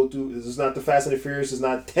don't have to go through. This is not the Fast and the Furious. It's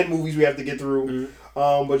not 10 movies we have to get through.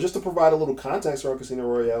 Mm-hmm. But just to provide a little context around Casino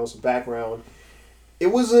Royale, some background.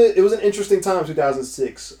 It was an interesting time,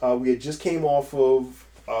 2006. We had just came off of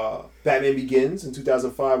Batman Begins in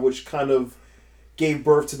 2005, which kind of gave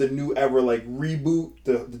birth to the new era like reboot,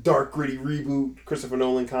 the dark gritty reboot. Christopher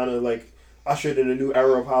Nolan kind of like ushered in a new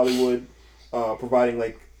era of Hollywood, providing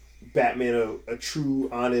like Batman a true,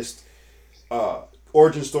 honest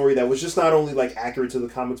origin story that was just not only like accurate to the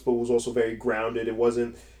comics, but was also very grounded. It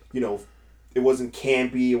wasn't, it wasn't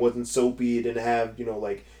campy, it wasn't soapy, it didn't have,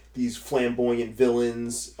 like these flamboyant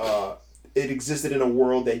villains. It existed in a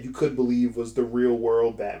world that you could believe was the real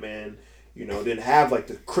world Batman. Didn't have like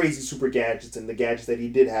the crazy super gadgets, and the gadgets that he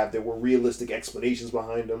did have, there were realistic explanations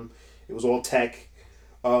behind them. It was all tech.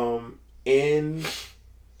 And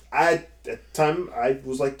at the time I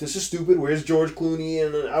was like, this is stupid. Where's George Clooney?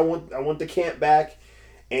 And I want the camp back.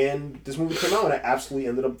 And this movie came out, and I absolutely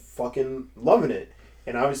ended up fucking loving it.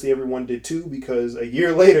 And obviously everyone did too, because a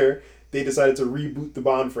year later they decided to reboot the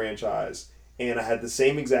Bond franchise. And I had the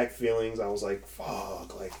same exact feelings. I was like,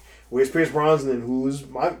 fuck, like, where's Pierce Brosnan,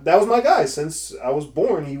 that was my guy. Since I was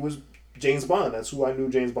born, he was James Bond. That's who I knew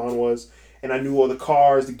James Bond was. And I knew all the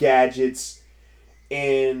cars, the gadgets.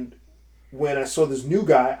 And when I saw this new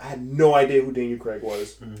guy, I had no idea who Daniel Craig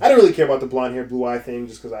was. Mm-hmm. I didn't really care about the blonde hair, blue eye thing,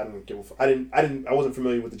 just because I wasn't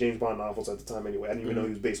familiar with the James Bond novels at the time anyway. I didn't even know he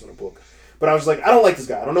was based on a book. But I was like, I don't like this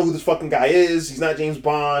guy. I don't know who this fucking guy is. He's not James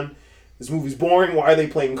Bond. This movie's boring. Why are they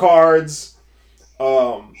playing cards?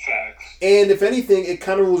 Facts. And if anything, it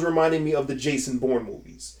kind of was reminding me of the Jason Bourne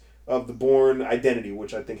movies, of the Bourne Identity,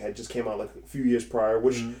 which I think had just came out like a few years prior,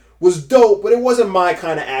 which was dope, but it wasn't my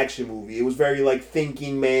kind of action movie. It was very like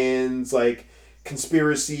thinking man's, like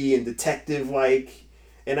conspiracy and detective like,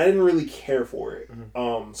 and I didn't really care for it.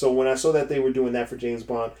 So when I saw that they were doing that for James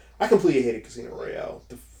Bond, I completely hated Casino Royale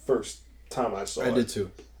the first time I saw it. I did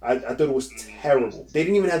too. I thought it was terrible. They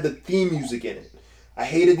didn't even have the theme music in it. I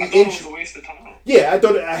hated the intro. It was intro. a waste of time. Yeah,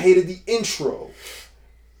 I hated the intro.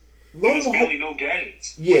 There's barely no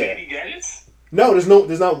gadgets. Yeah. Were there any gadgets? No,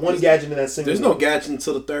 there's not one gadget in that single. There's no gadget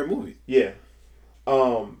until the third movie. Yeah.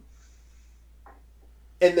 And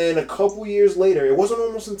then a couple years later, it wasn't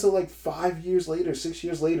almost until like 5 years later, 6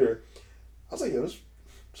 years later, I was like, yo, this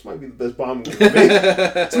might be the best Bond movie ever made.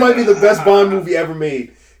 This might be the best Bond movie ever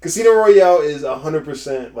made. Casino Royale is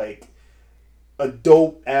 100% like a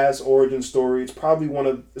dope ass origin story. It's probably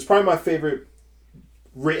my favorite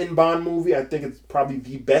written Bond movie. I think it's probably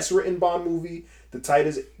the best written Bond movie. The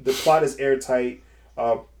plot is airtight.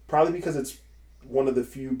 Probably because it's one of the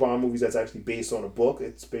few Bond movies that's actually based on a book.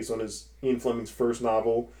 It's based on Ian Fleming's first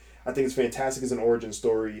novel. I think it's fantastic as an origin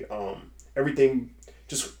story. Everything,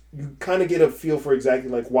 just you kind of get a feel for exactly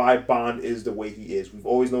like why Bond is the way he is. We've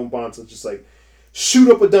always known Bond to just like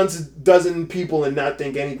shoot up a dozen people and not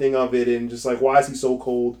think anything of it, and just like, why is he so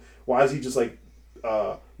cold? Why does he just like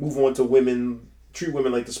move on to women, treat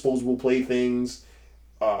women like disposable playthings?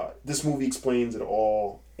 This movie explains it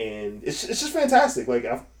all, and it's just fantastic. Like,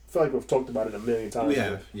 I feel like we've talked about it a million times. We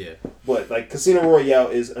have, yeah. But like, Casino Royale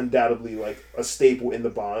is undoubtedly like a staple in the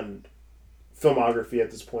Bond filmography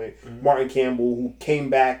at this point. Mm-hmm. Martin Campbell, who came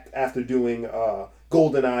back after doing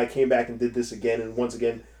GoldenEye, came back and did this again, and once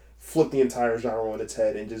again flipped the entire genre on its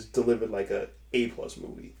head and just delivered like a A+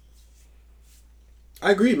 movie.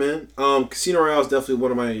 I agree, man. Casino Royale is definitely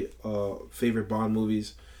one of my favorite Bond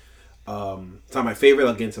movies. It's not my favorite.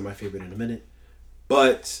 I'll get into my favorite in a minute.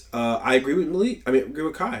 But I agree with Malik. I agree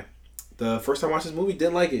with Kai. The first time I watched this movie,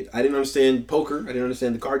 didn't like it. I didn't understand poker. I didn't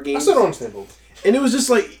understand the card games. I still don't understand poker. And it was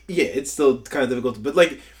just like, yeah, it's still kind of difficult. But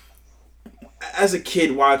like, as a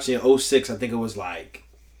kid watching 06, I think it was like,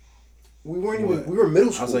 we were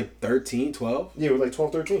middle school. I was like 13, 12. Yeah, we were like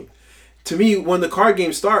 12, 13. To me, when the card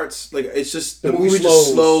game starts, like, it's just the movie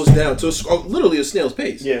just slows down to literally a snail's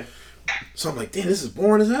pace. Yeah. So I'm like, damn, this is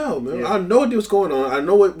boring as hell, man. Yeah. I have no idea what's going on. I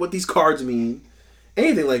know what these cards mean,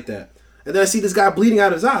 anything like that. And then I see this guy bleeding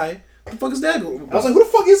out his eye. What the fuck is that? I was like, who the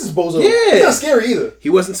fuck is this bozo? Yeah, he's not scary either.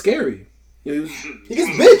 He wasn't scary. He gets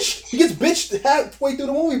bitched. He gets bitched halfway through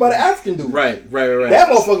the movie by the African dude. Right. That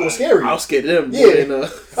motherfucker was scary. I was scared of him. Yeah.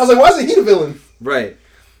 I was like, why isn't he the villain? Right.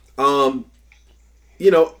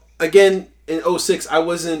 Again, in 06, I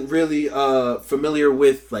wasn't really familiar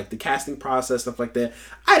with like the casting process, stuff like that.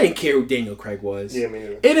 I didn't care who Daniel Craig was. Yeah, me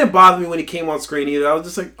neither. It didn't bother me when he came on screen either. I was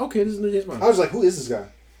just like, okay, this is James Bond. I was like, who is this guy?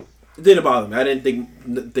 It didn't bother me. I didn't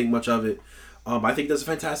think much of it. I think he does a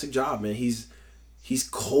fantastic job, man. He's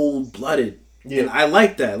cold-blooded. Yeah. And I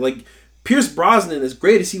like that. Like, Pierce Brosnan, as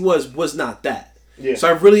great as he was not that. Yeah. So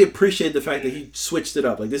I really appreciate the fact that he switched it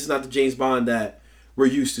up. Like, this is not the James Bond that we're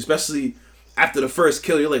used to. Especially after the first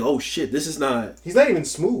kill, you're like, oh shit, this is not... He's not even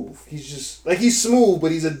smooth. He's just... Like, he's smooth,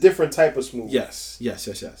 but he's a different type of smooth. Yes.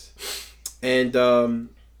 And,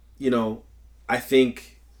 I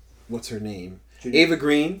think... What's her name? Ava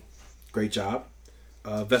Green. Great job.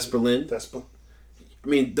 Vesper Lynd. Vesper. I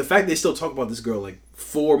mean, the fact they still talk about this girl like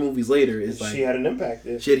 4 movies later is like she had an impact.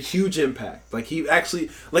 Yeah. She had a huge impact. Like he actually,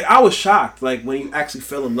 like I was shocked, like when he actually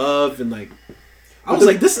fell in love and like I was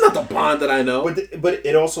like, this is not the Bond that I know. But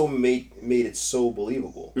it also made it so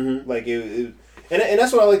believable. Mm-hmm. Like and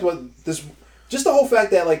that's what I liked about this. Just the whole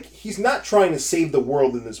fact that like he's not trying to save the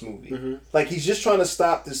world in this movie. Mm-hmm. Like he's just trying to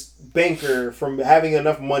stop this banker from having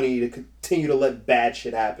enough money to continue to let bad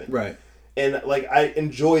shit happen. Right. And like I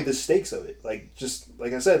enjoy the stakes of it. Like just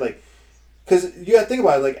like I said, like because you got to think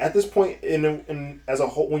about it. Like at this point in as a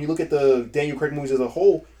whole, when you look at the Daniel Craig movies as a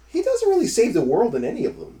whole, he doesn't really save the world in any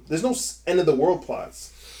of them. There's no end of the world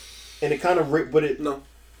plots, and it kind of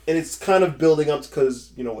and it's kind of building up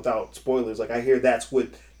because without spoilers, like I hear that's what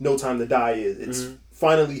No Time to Die is. It's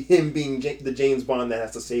finally him being the James Bond that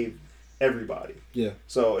has to save everybody. Yeah.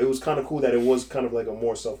 So it was kind of cool that it was kind of like a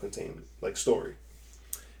more self-contained like story.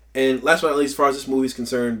 And last but not least, as far as this movie is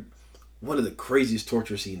concerned, one of the craziest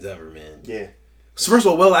torture scenes ever, man. Yeah. So first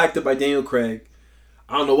of all, well acted by Daniel Craig.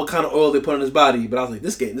 I don't know what kind of oil they put on his body, but I was like,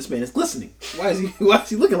 this man is glistening. Why is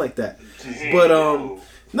he looking like that? But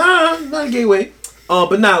not a gay way.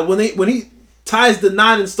 But when he ties the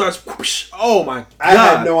knot and starts, whoosh, oh my god! I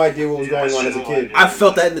had no idea what was going on as a kid. I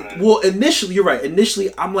felt that. Initially, you're right.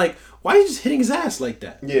 Initially, I'm like, why are you just hitting his ass like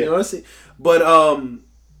that? Yeah. You know what I'm saying? But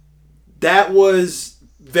that was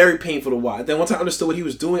very painful to watch. Then once I understood what he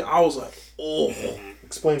was doing, I was like, oh.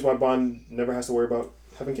 Explains why Bond never has to worry about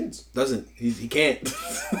having kids. Doesn't. He can't.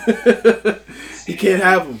 He can't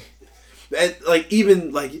have them. And, like,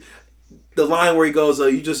 even, like, the line where he goes,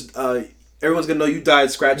 you just, everyone's gonna know you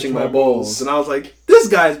died scratching my balls. And I was like, this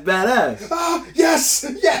guy's badass. Ah, yes!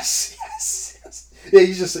 Yeah,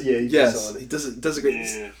 he's just, yes, he does a great.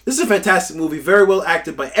 Yeah. This is a fantastic movie, very well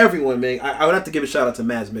acted by everyone, man. I would have to give a shout out to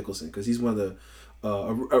Mads Mikkelsen, because he's one of the,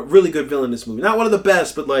 a really good villain in this movie. Not one of the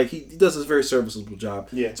best, but like he does a very serviceable job.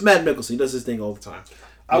 Yeah, it's Mads Mikkelsen. He does his thing all the time.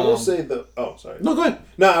 I will say sorry. No, go ahead.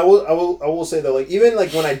 No, I will say that like even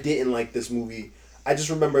like when I didn't like this movie, I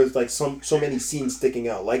just remember like so many scenes sticking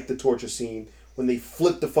out, like the torture scene when they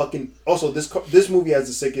flip the fucking. Also, this movie has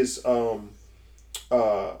the sickest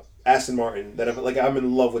Aston Martin that I'm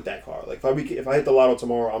in love with that car. Like if I hit the lotto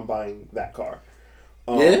tomorrow, I'm buying that car.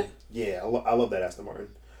 Yeah, I love that Aston Martin.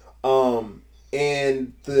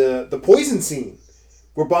 And the poison scene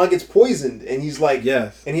where Bond gets poisoned and he's like,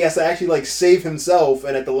 yes, and he has to actually like save himself,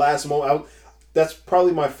 and at the last moment, that's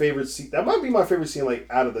probably my favorite scene. That might be my favorite scene like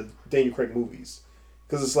out of the Daniel Craig movies,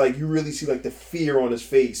 because it's like you really see like the fear on his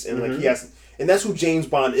face, and like he has, and that's who James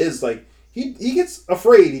Bond is. Like he gets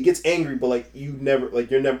afraid, he gets angry, but like he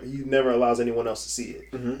never allows anyone else to see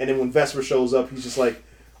it. And then when Vesper shows up, he's just like,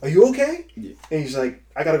 "Are you okay?" Yeah. And he's like,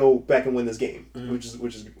 "I gotta go back and win this game," which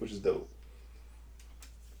is dope.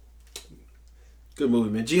 Good movie,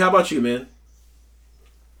 man. G, how about you, man?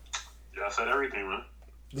 Yeah, I said everything, man.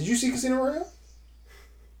 Did you see Casino Royale?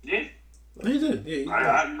 Yeah. You did. Yeah.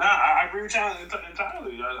 I agree with you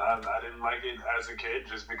entirely. I didn't like it as a kid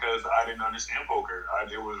just because I didn't understand poker.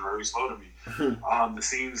 It was very slow to me. The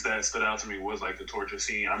scenes that stood out to me was like the torture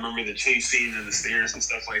scene. I remember the chase scene and the stairs and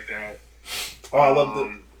stuff like that. Oh, I loved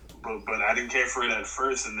it. But I didn't care for it at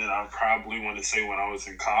first, and then I probably want to say when I was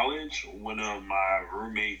in college, one of my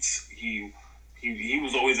roommates, he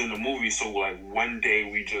was always in the movies, so like one day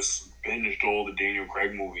we just binged all the Daniel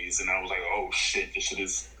Craig movies, and I was like, oh shit, this shit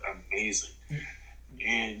is amazing.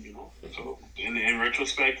 And so in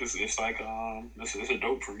retrospect, it's like this is a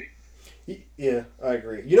dope for me. Yeah, I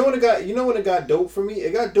agree. You know when it got dope for me?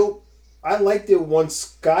 It got dope. I liked it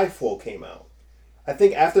once Skyfall came out. I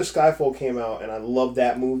think after Skyfall came out, and I loved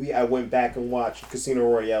that movie, I went back and watched Casino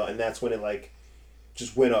Royale, and that's when it like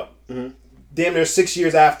just went up. Damn near 6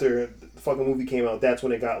 years after the fucking movie came out, that's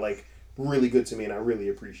when it got like really good to me, and I really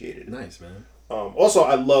appreciated it. Nice, man. Also,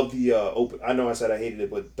 I love the I know I said I hated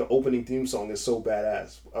it, but the opening theme song is so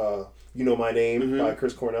badass. You Know My Name by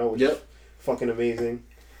Chris Cornell, which is fucking amazing.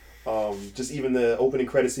 Just even the opening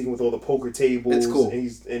credit scene with all the poker tables. It's cool.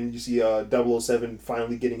 And you see 007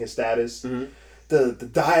 finally getting his status. The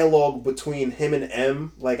dialogue between him and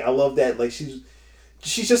M, like I love that. Like she's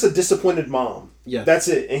just a disappointed mom. Yeah, that's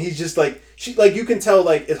it. And he's just like you can tell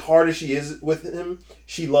like as hard as she is with him,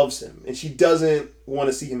 she loves him and she doesn't want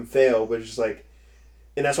to see him fail. But it's just like,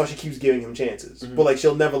 and that's why she keeps giving him chances. But like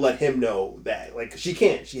she'll never let him know that. Like she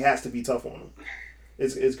can't. She has to be tough on him.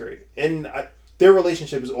 It's great. And their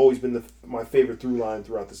relationship has always been my favorite through line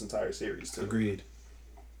throughout this entire series too. Agreed.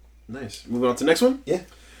 Nice. Moving on to the next one. Yeah.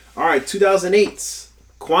 All right, 2008's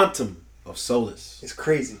Quantum of Solace. It's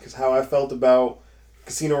crazy because how I felt about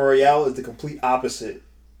Casino Royale is the complete opposite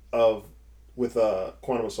of with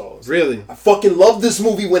Quantum of Solace. Really? I fucking loved this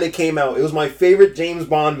movie when it came out. It was my favorite James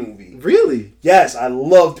Bond movie. Really? Yes, I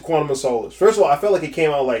loved Quantum of Solace. First of all, I felt like it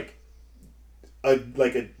came out like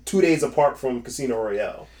a 2 days apart from Casino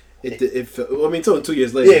Royale. It's only 2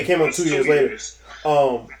 years later. Yeah, it came out 2 years later.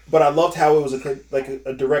 But I loved how it was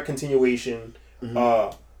a direct continuation.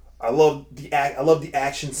 Mm-hmm. I loved the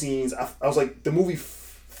action scenes. I was like, the movie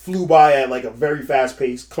flew by at like a very fast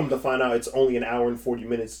pace. Come to find out, it's only an hour and 40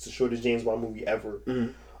 minutes. It's the shortest James Bond movie ever.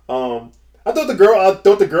 Mm-hmm. I thought the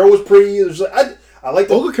girl was pretty. It was like, I like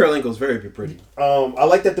Olga Kurylenko's very pretty. I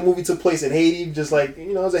like that the movie took place in Haiti. Just like,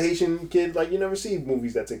 as a Haitian kid, like you never see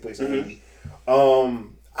movies that take place in Haiti.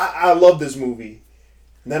 I love this movie.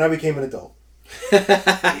 And then I became an adult.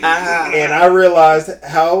 And I realized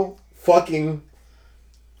how fucking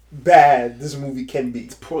bad this movie can be.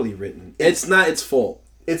 It's poorly written. It's not its fault.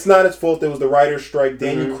 It's not its fault. There was the writer's strike.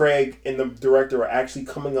 Daniel Craig and the director are actually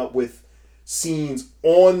coming up with scenes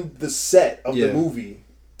on the set of the movie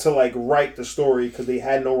to like write the story because they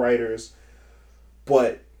had no writers.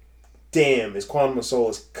 But damn, is Quantum of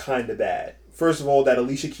Solace kind of bad. First of all, that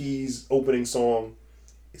Alicia Keys opening song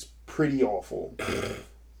is pretty awful.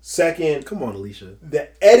 Second, come on, Alicia. The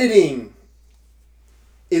editing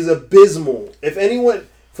is abysmal. If anyone,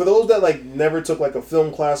 for those that like never took like a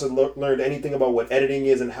film class or learned anything about what editing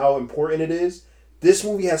is and how important it is, this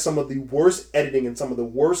movie has some of the worst editing and some of the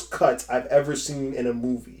worst cuts I've ever seen in a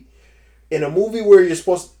movie. In a movie where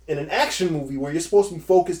in an action movie where you're supposed to be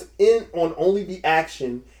focused in on only the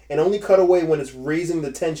action and only cut away when it's raising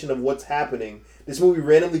the tension of what's happening, this movie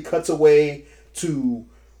randomly cuts away to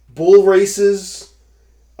bull races,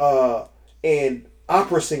 and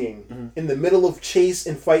opera singing in the middle of chase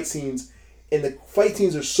and fight scenes, and the fight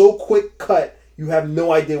scenes are so quick cut you have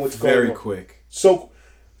no idea what's going on. Very quick. So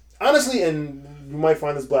honestly, and you might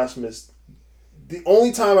find this blasphemous, the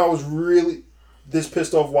only time I was really this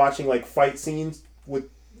pissed off watching like fight scenes with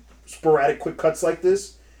sporadic quick cuts like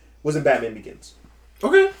this was in Batman Begins.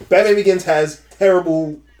 Okay. Batman Begins has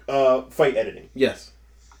terrible fight editing. Yes.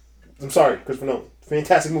 I'm sorry, Christopher Nolan.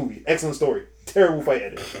 Fantastic movie. Excellent story. Terrible fight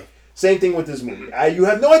editing. Same thing with this movie. You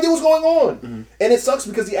have no idea what's going on. And it sucks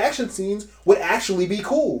because the action scenes would actually be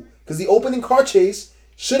cool. Because the opening car chase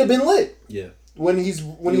should have been lit. Yeah. When he's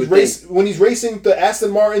racing the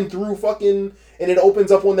Aston Martin through fucking, and it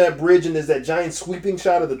opens up on that bridge and there's that giant sweeping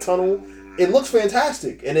shot of the tunnel. It looks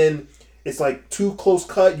fantastic. And then it's like too close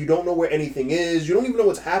cut. You don't know where anything is. You don't even know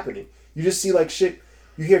what's happening. You just see like shit.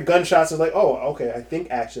 You hear gunshots. It's like, oh, okay, I think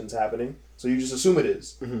action's happening. So you just assume it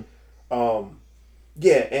is.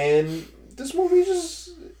 Yeah, and this movie it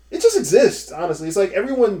just exists, honestly. It's like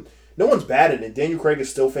no one's bad in it. Daniel Craig is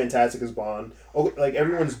still fantastic as Bond. Like,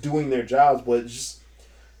 everyone's doing their jobs, but it's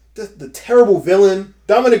just the terrible villain.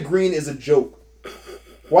 Dominic Green is a joke.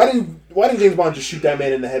 Why didn't James Bond just shoot that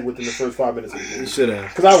man in the head within the first 5 minutes of the movie? He should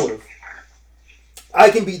have. Because I would have. I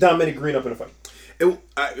can beat Dominic Green up in a fight.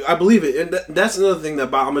 I believe it. And that's another thing that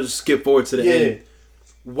I'm going to just skip forward to the end.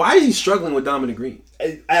 Why is he struggling with Dominic Green?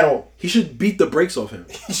 At all. He should beat the brakes off him.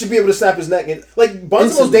 He should be able to snap his neck. And, like,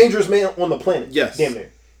 Bond's the most dangerous man on the planet. Yes. Damn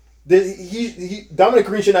near. Dominic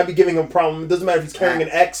Green should not be giving him a problem. It doesn't matter if he's carrying an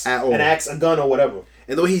axe, a gun, or whatever.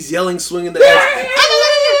 And the way he's yelling, swinging the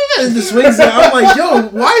axe, and the swings out, I'm like, yo,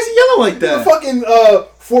 why is he yelling like that? He's a fucking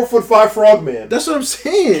 4'5" frog man. That's what I'm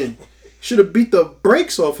saying. Should have beat the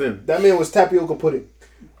brakes off him. That man was tapioca pudding.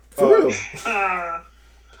 For real.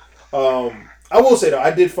 I will say though,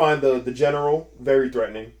 I did find the general very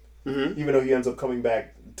threatening, even though he ends up coming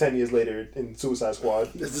back 10 years later in Suicide Squad.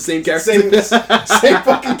 It's the same character. Same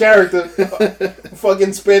fucking character.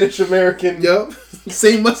 Fucking Spanish American. Yep.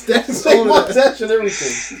 Same mustache. Same mustache and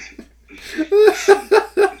everything.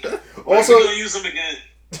 Also, gonna use him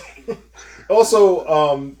again.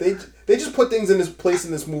 Also, they just put things in this place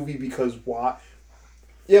in this movie because why?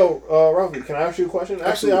 Yo, Ralphie, can I ask you a question?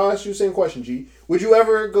 Actually, Absolutely. I'll ask you the same question, G. Would you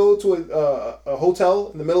ever go to a hotel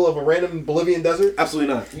in the middle of a random Bolivian desert?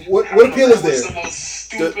 Absolutely not. What appeal is there? It's the most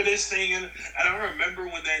stupidest thing. And I remember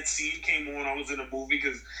when that scene came on, I was in a movie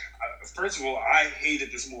because, first of all, I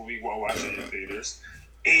hated this movie while watching it in theaters.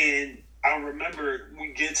 And I remember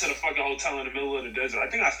we get to the fucking hotel in the middle of the desert. I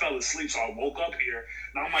think I fell asleep, so I woke up here.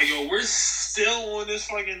 And I'm like, yo, we're still on this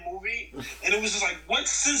fucking movie? And it was just like, what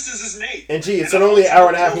sense does this make? And gee, it's only an hour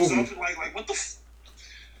and a half movie. Like what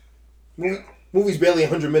the Movie's barely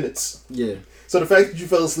 100 minutes. Yeah. So the fact that you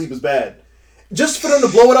fell asleep is bad. Just for them to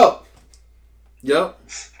blow it up. Yep.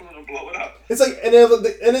 For them to blow it up. It's like,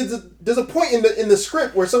 there's a point in the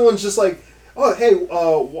script where someone's just like, oh, hey,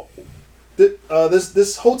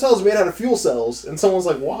 this hotel's made out of fuel cells, and someone's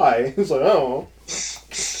like, why? It's like, I don't know.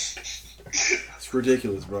 It's It's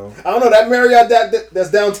ridiculous, bro. I don't know. That Marriott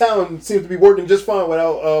that's downtown seems to be working just fine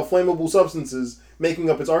without flammable substances making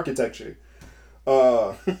up its architecture. In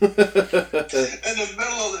the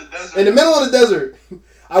middle of the desert. In the middle of the desert.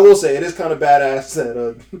 I will say, it is kind of badass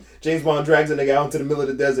that James Bond drags a nigga out into the middle of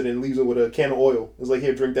the desert and leaves him with a can of oil. It's like,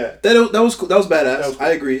 here, drink that. That was cool. That was badass. That was cool. I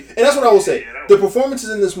agree. And that's what I will say. The performances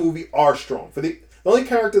in this movie are strong. For the only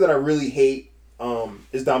character that I really hate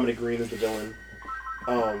is Dominic Green as the villain.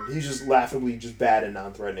 He's just laughably just bad and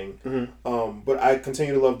non-threatening. Mm-hmm. But I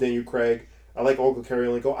continue to love Daniel Craig. I like Olga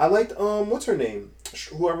Kurylenko. I liked what's her name?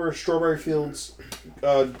 Whoever Strawberry Fields,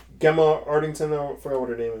 Gemma Arterton. I forgot what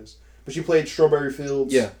her name is, but she played Strawberry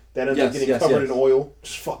Fields. Yeah, that ended up getting covered in oil,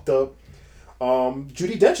 just fucked up.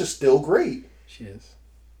 Judi Dench is still great. She is.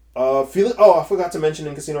 Felix. Oh, I forgot to mention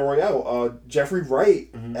in Casino Royale, Jeffrey Wright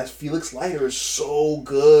as Felix Leiter is so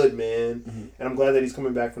good, man. Mm-hmm. And I'm glad that he's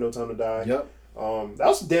coming back for No Time to Die. Yep. That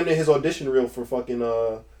was damn near his audition reel for fucking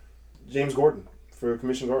James Gordon for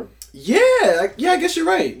Commission Gordon. Yeah, I guess you're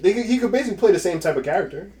right. He could basically play the same type of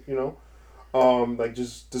character, you know, like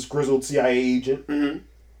just this grizzled CIA agent. Mm-hmm.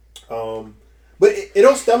 But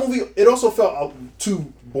that movie also felt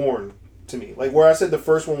too Bourne to me. Like where I said the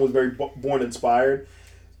first one was very Bourne inspired.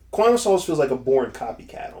 Quantum of Solace feels like a Bourne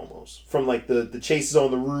copycat almost, from like the chases on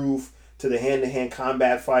the roof to the hand to hand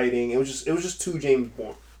combat fighting. It was just too James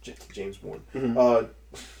Bourne. Mm-hmm.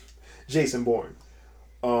 Jason Bourne.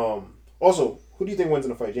 Also, who do you think wins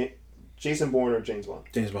in a fight? Jason Bourne or James Bond?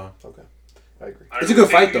 James Bond. Okay, I agree. It's a good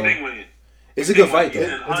fight though. It's a good fight though.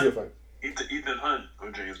 It's a good fight. Ethan Hunt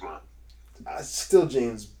or James Bond? Still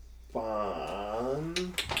James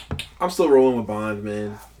Bond. I'm still rolling with Bond,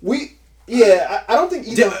 man. I don't think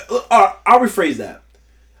Ethan. I'll rephrase that.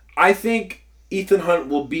 I think Ethan Hunt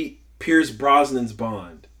will beat Pierce Brosnan's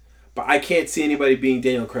Bond, but I can't see anybody being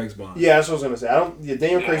Daniel Craig's Bond. Yeah, that's what I was gonna say.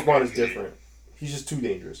 Daniel Craig's Bond is different. He's just too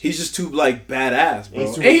dangerous. He's just too like badass,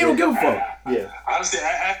 bro. And he don't give a fuck. Yeah. Honestly,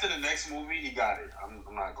 after the next movie, he got it. I'm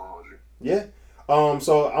not gonna hold you. Yeah.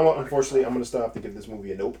 So unfortunately I'm gonna still have to give this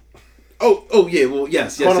movie a nope. Oh yeah. Well,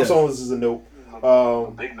 yes. Quantum Solace is a nope.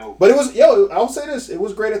 Big nope. But it was I'll say this. It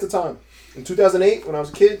was great at the time. In 2008, when I was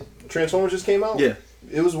a kid, Transformers just came out. Yeah.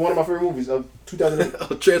 It was one of my favorite movies of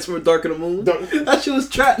 2008. Transformers Dark of the Moon. That shit was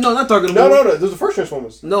trash. No, not Dark of the Moon. No. This was the first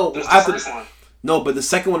Transformers. No, after the first one. No, but the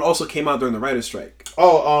second one also came out during the writer's strike.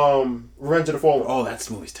 Oh, Revenge of the Fallen. Oh, that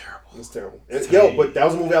movie's terrible. It's terrible. But that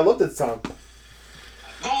was a movie I loved at the time.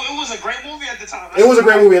 No, it was a great movie at the time. It was a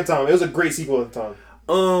great movie at the time. It was a great sequel at the time.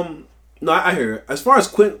 No, I hear it. As far as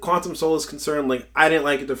Quantum Solace is concerned, like I didn't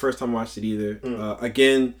like it the first time I watched it either.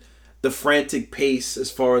 Again, the frantic pace as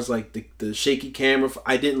far as like the shaky camera,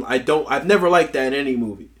 I've never liked that in any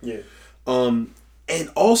movie. Yeah. And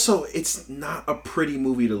also, it's not a pretty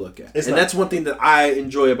movie to look at. That's one thing that I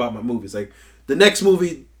enjoy about my movies. Like, the next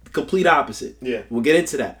movie, complete opposite. Yeah. We'll get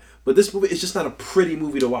into that. But this movie is just not a pretty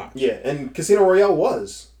movie to watch. Yeah, and Casino Royale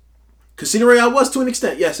was. Casino Royale was to an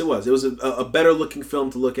extent. Yes, it was. It was a better looking film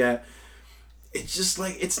to look at. It's just,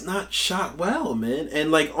 like, it's not shot well, man. And,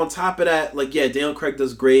 like, on top of that, like, yeah, Daniel Craig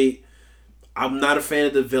does great. I'm not a fan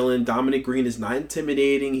of the villain. Dominic Green is not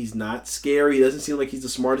intimidating. He's not scary. He doesn't seem like he's the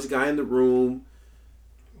smartest guy in the room.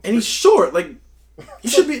 And he's short. Like, he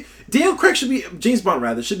should be... Daniel Craig should be... James Bond,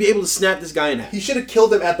 rather, should be able to snap this guy in half. He should have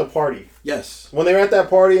killed him at the party. Yes. When they were at that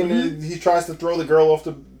party and he tries to throw the girl off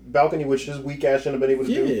the balcony, which his weak ass shouldn't have been able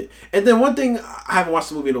to do. And then one thing... I haven't watched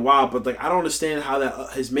the movie in a while, but, like, I don't understand how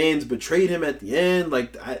that his man's betrayed him at the end.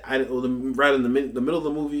 Like, right in the middle of the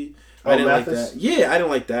movie. I didn't like that. Yeah, I didn't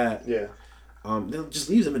like that. Yeah. Then just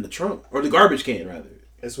leaves him in the trunk. Or the garbage can, rather.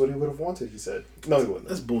 That's what he would have wanted, he said. No, he wouldn't.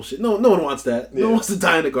 That's bullshit. No one wants that. Yeah. No one wants to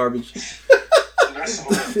die in the garbage.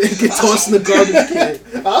 Get tossed in the garbage can.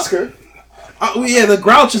 Oscar. Yeah, the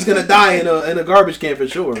Grouch is gonna die in a garbage can for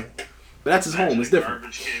sure. But that's his home. It's different.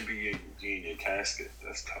 Garbage can be in your casket.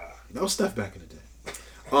 That's tough. That was Steph back in the day.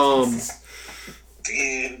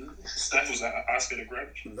 Damn, Steph was Oscar the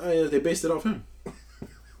Grouch. Oh, yeah, they based it off him.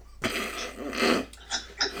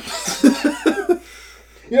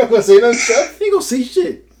 You're not gonna say nothing, Steph? He ain't gonna say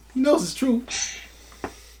shit. He knows it's true.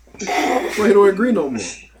 He don't agree no more.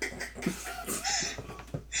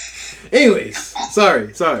 Anyways,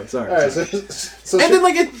 sorry. All right, so and then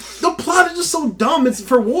like the plot is just so dumb. It's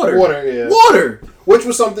for water. Yeah. Water. Which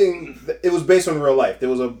was something. It was based on real life. There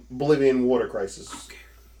was a Bolivian water crisis.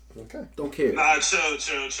 Okay. Don't care. Nah, chill.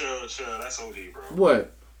 That's OD, bro.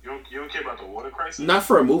 What? You don't care about the water crisis? Not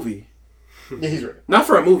for a movie. Yeah, he's right. Not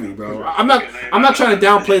for a movie, bro. I'm not trying to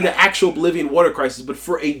downplay the actual Bolivian water crisis, but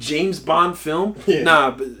for a James Bond film,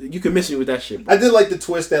 nah, but you can miss me with that shit, bro. I did like the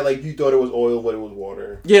twist that like you thought it was oil, but it was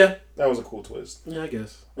water. Yeah. That was a cool twist. Yeah, I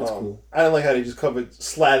guess that's cool. I didn't like how they just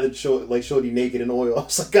slathered Shorty naked in oil. I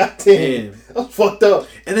was like, God damn, that was fucked up.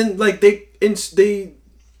 And then like they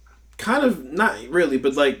kind of not really,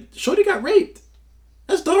 but like Shorty got raped.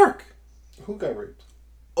 That's dark. Who got raped?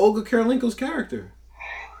 Olga Kurylenko's character.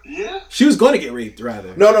 Yeah. She was going to get raped,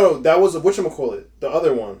 rather. No, that was whatchamacallit, the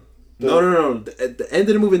other one. No. At the end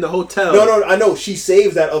of the movie in the hotel. No, I know. She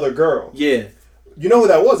saves that other girl. Yeah. You know who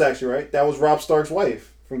that was, actually, right? That was Robb Stark's wife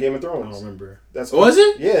from Game of Thrones. I don't remember. Was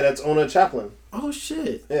it? Yeah, that's Ona Chaplin. Oh,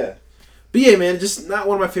 shit. Yeah. But yeah, man, just not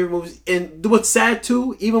one of my favorite movies. And what's sad,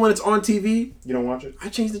 too, even when it's on TV... You don't watch it? I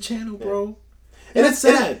changed the channel, bro. And it's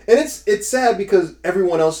sad. And it's sad because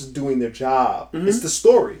everyone else is doing their job. Mm-hmm. It's the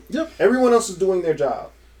story. Yep. Everyone else is doing their job.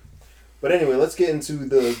 But anyway, let's get into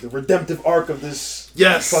the redemptive arc of this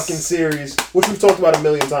fucking series, which we've talked about a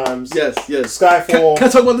million times. Yes. Skyfall. Can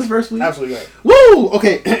I talk about this first, please? Absolutely right. Woo!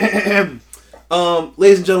 Okay.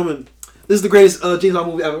 Ladies and gentlemen, this is the greatest James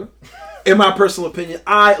Bond movie ever. In my personal opinion,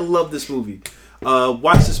 I love this movie.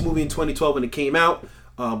 Watched this movie in 2012 when it came out.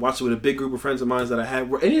 Watched it with a big group of friends of mine that I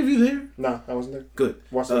had. Were any of you there? No, I wasn't there. Good.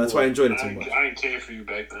 That's why I enjoyed it so much. I didn't care for you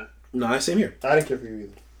back then. No, same here. I didn't care for you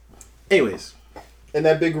either. Anyways. And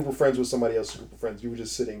that big group of friends was somebody else's group of friends. You were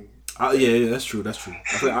just sitting. Yeah, that's true.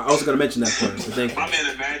 I was going to mention that part, so thank you. My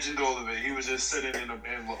man imagined all of it. He was just sitting in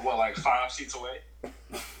like 5 seats away?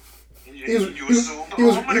 You assumed,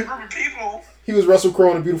 I'm in a group of people. He was Russell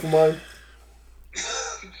Crowe in A Beautiful Mind.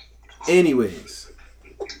 Anyways,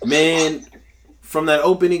 man, from that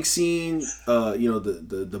opening scene,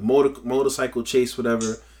 the motorcycle chase,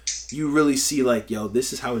 whatever, you really see like, yo,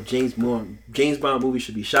 this is how a James Bond movie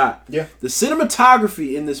should be shot. Yeah. The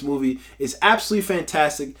cinematography in this movie is absolutely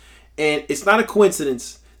fantastic, and it's not a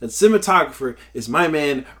coincidence that cinematographer is my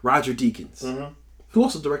man Roger Deakins, who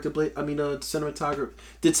also directed did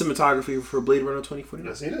cinematography for Blade Runner 2049.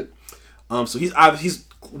 Yes, he did. So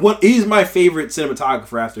he's my favorite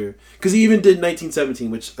cinematographer after, because he even did 1917,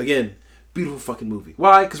 which again, beautiful fucking movie.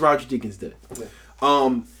 Why? Because Roger Deakins did it.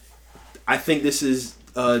 Yeah. I think this is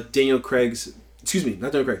not Daniel Craig.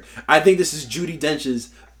 I think this is Judi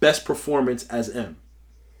Dench's best performance as M.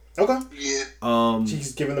 Okay. Yeah.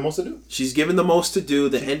 She's given the most to do. She's given the most to do.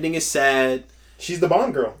 The ending is sad. She's the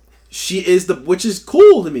Bond girl. She is which is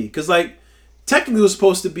cool to me, because like technically it was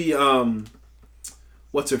supposed to be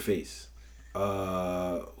what's her face?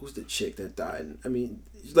 Who's the chick that died? I mean,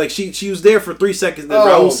 like she was there for 3 seconds, then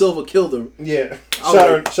Raul Silva killed her. Yeah,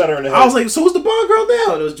 shot her in the head. I was like, so who's the Bond girl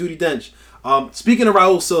now? And it was Judi Dench. Speaking of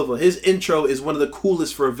Raul Silva, his intro is one of the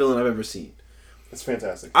coolest for a villain I've ever seen. It's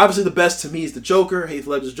fantastic. Obviously, the best to me is the Joker, Heath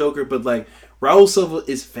Ledger's Joker, but like Raul Silva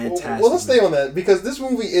is fantastic. Well, let's stay on that, because this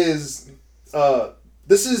movie is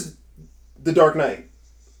this is the Dark Knight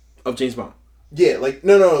of James Bond. Yeah, like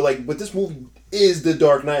no, but this movie is the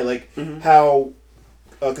Dark Knight, like how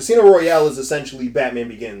Casino Royale is essentially Batman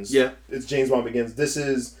Begins. Yeah, it's James Bond Begins. This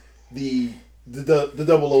is the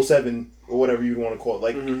 007 or whatever you want to call it.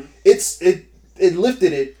 Like it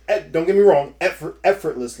lifted it. Don't get me wrong,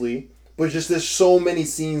 effortlessly. But just there's so many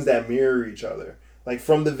scenes that mirror each other. Like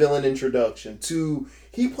from the villain introduction to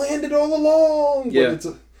he planned it all along. Yeah.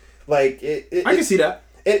 But I can see that.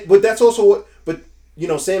 But that's also what. But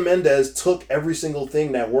Sam Mendes took every single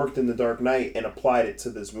thing that worked in The Dark Knight and applied it to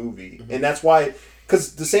this movie, and that's why.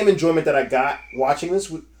 Because the same enjoyment that I got watching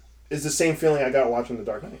this is the same feeling I got watching The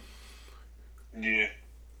Dark Knight. Yeah.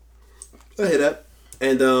 I hear that.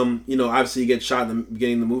 And obviously you get shot in the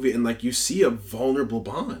beginning of the movie, and like you see a vulnerable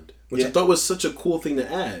Bond. Which I thought was such a cool thing to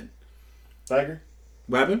add. I agree.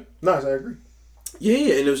 What happened? No, I agree.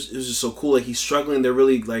 Yeah, and it was just so cool. Like, he's struggling. They're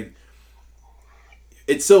really, like...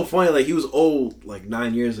 It's so funny. Like, he was old, like,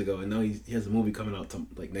 9 years ago, and now he has a movie coming out,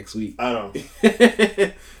 next week. I know.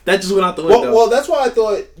 That just went out the window. Well, that's why I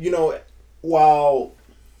thought, while...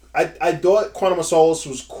 I thought Quantum of Solace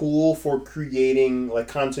was cool for creating, like,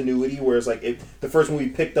 continuity, whereas, like, if the first movie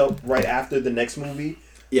picked up right after the next movie...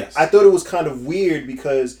 Yes. I thought it was kind of weird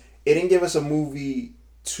because it didn't give us a movie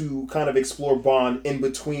to kind of explore Bond in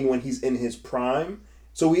between when he's in his prime.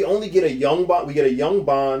 So we only get a young Bond. We get a young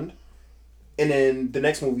Bond, and then the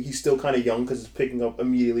next movie he's still kind of young because it's picking up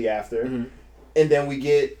immediately after. Mm-hmm. And then we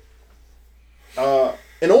get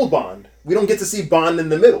an old Bond. We don't get to see Bond in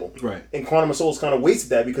the middle. Right. And Quantum of Solace kind of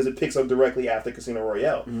wasted that because it picks up directly after Casino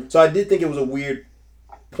Royale. Mm-hmm. So I did think it was a weird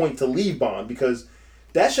point to leave Bond because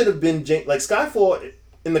that should have been like Skyfall.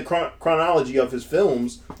 In the chronology of his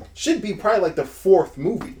films, should be probably like the fourth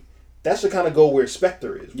movie. That should kind of go where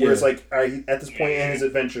Spectre is. Where it's like, all right, at this point in his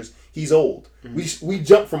adventures, he's old. Mm-hmm. We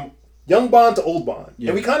jump from young Bond to old Bond. Yeah.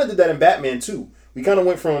 And we kind of did that in Batman too. We kind of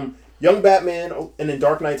went from young Batman, and then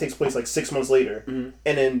Dark Knight takes place like 6 months later, and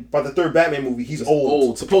then by the third Batman movie, he's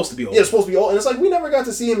old. Supposed to be old. Yeah, supposed to be old, and it's like we never got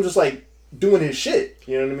to see him just like doing his shit.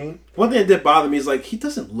 You know what I mean? One thing that did bother me is like he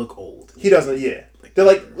doesn't look old. He doesn't. Yeah,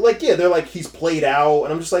 they're they're like he's played out,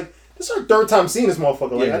 and I'm just like. This is our third time seeing this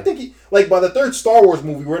motherfucker. Like, I think he, like, by the third Star Wars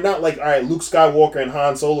movie, we're not like, all right, Luke Skywalker and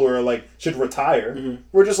Han Solo are like, should retire.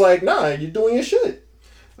 We're just like, nah, you're doing your shit.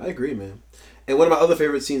 I agree, man. And one of my other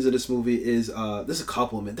favorite scenes of this movie is, this is a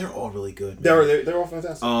couple, man. They're all really good. Man. They're all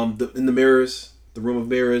fantastic. In the mirrors, the room of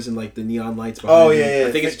mirrors, and like the neon lights behind yeah.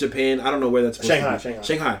 I think it's Japan. I don't know where that's supposed to be.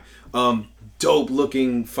 Shanghai. Dope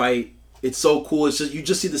looking fight. It's so cool. It's just you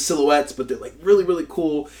just see the silhouettes, but they're like really, really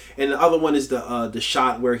cool. And the other one is the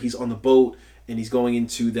shot where he's on the boat and he's going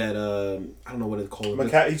into that I don't know what it's called.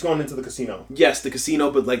 He's going into the casino. Yes, the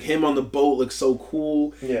casino, but like him on the boat looks so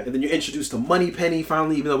cool. Yeah. And then you're introduced to Moneypenny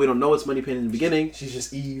finally, even though we don't know it's Moneypenny in the beginning. She's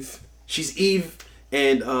just Eve. She's Eve.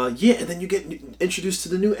 And and then you get introduced to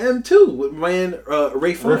the new M2 with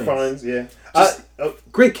Ray Fiennes. Ray Fiennes, yeah.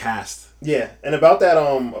 Great cast. Yeah, and about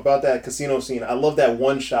that casino scene, I love that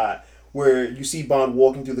one shot where you see Bond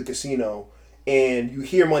walking through the casino and you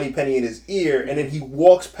hear Moneypenny in his ear, and then he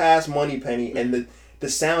walks past Moneypenny, and the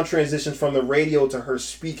sound transitions from the radio to her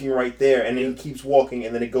speaking right there, and then he keeps walking,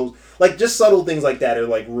 and then it goes like just subtle things like that are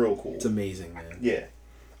like real cool. It's amazing, man. Yeah.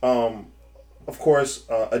 Of course,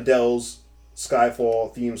 Adele's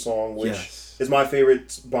Skyfall theme song, which is my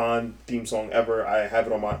favorite Bond theme song ever. I have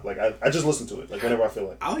it on my I just listen to it like whenever I feel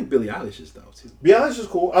like. I like Billie Eilish's though. Billie Eilish is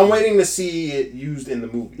cool. I'm waiting to see it used in the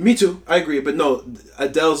movie. Me too. I agree, but no,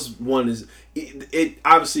 Adele's one is it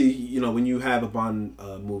obviously, you know, when you have a Bond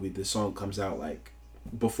movie, the song comes out like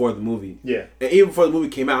before the movie. Yeah. And even before the movie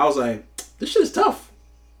came out, I was like, this shit is tough.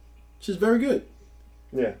 She's very good.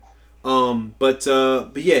 Yeah. But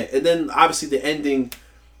yeah, and then obviously the ending,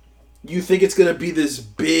 you think it's gonna be this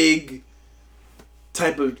big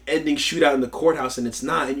type of ending shootout in the courthouse, and it's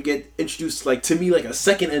not, and you get introduced like to me like a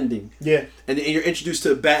second ending. Yeah. And you're introduced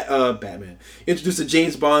to Batman. Introduced to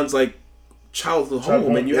James Bond's like childhood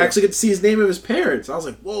home, and you actually get to see his name of his parents. I was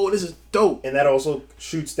like, whoa, this is dope. And that also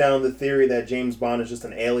shoots down the theory that James Bond is just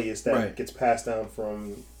an alias that gets passed down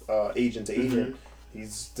from agent to agent.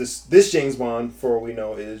 He's this James Bond, for all we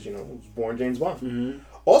know, is was born James Bond.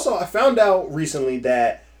 Also, I found out recently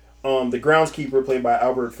that the groundskeeper played by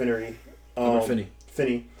Albert Finney,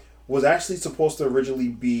 Finney, was actually supposed to originally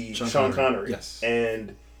be Sean Connery. Yes.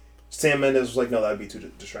 And Sam Mendes was like, no, that would be too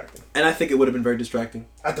distracting. And I think it would have been very distracting.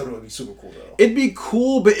 I thought it would be super cool though. It'd be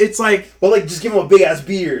cool, but it's like, just give him a big ass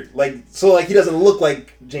beard, so he doesn't look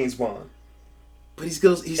like James Bond. But he's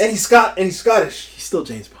Scottish. He's still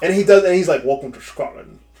James Bond. And he's like, welcome to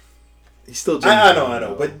Scotland. He's still James Bond. I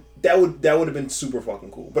know, but that would have been super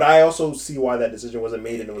fucking cool. But I also see why that decision wasn't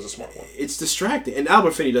made, and it was a smart one. It's distracting, and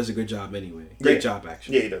Albert Finney does a good job anyway. Great job,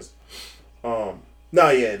 actually. Yeah, he does.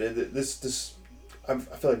 This I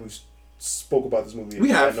feel like we've spoke about this movie. We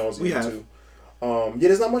have. Too.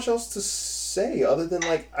 There's not much else to say other than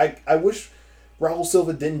I wish Raul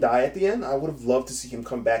Silva didn't die at the end. I would have loved to see him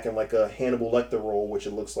come back in like a Hannibal Lecter role, which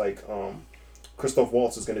it looks like Christoph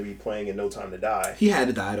Waltz is going to be playing in No Time to Die. He had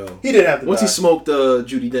to die though. He did have to. Once die. he smoked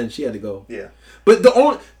Judi Dench, she had to go. Yeah. But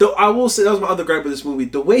I will say that was my other gripe with this movie.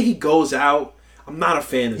 The way he goes out, I'm not a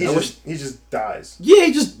fan of it. He just dies. Yeah,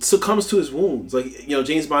 he just succumbs to his wounds. Like,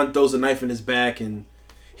 James Bond throws a knife in his back and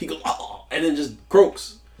he goes, oh, and then just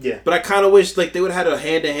croaks. Yeah. But I kind of wish they would have had a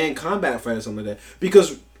hand-to-hand combat fight or something like that.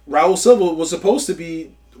 Because Raul Silva was supposed to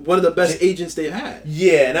be one of the best agents they've had.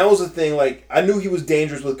 Yeah, and that was the thing. I knew he was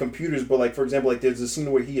dangerous with computers, but for example, there's a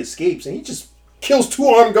scene where he escapes and he just kills 2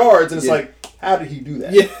 armed guards, and it's how did he do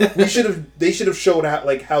that? Yeah. They should have showed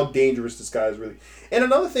how dangerous this guy is really. And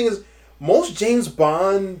another thing is, most James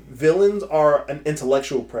Bond villains are an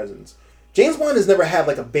intellectual presence. James Bond has never had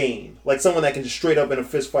a Bane, someone that can just straight up in a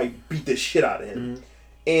fist fight beat the shit out of him. Mm-hmm.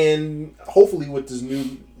 And hopefully with this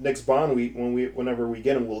new next Bond, whenever we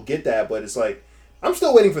get him, we'll get that. But it's I'm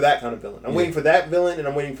still waiting for that kind of villain. I'm waiting for that villain, and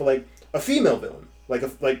I'm waiting for a female villain,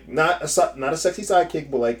 not a sexy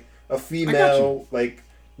sidekick, but a female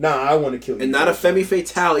I want to kill you. And not a femme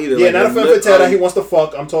fatale either. Yeah, not a femme fatale that he wants to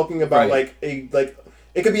fuck. I'm talking about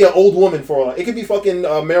it could be an old woman it could be fucking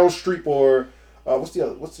Meryl Streep or what's the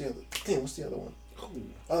other one?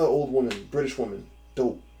 Other old woman, British woman,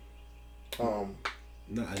 dope.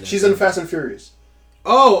 She's in Fast and Furious.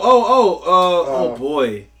 Oh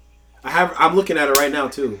boy, I'm looking at it right now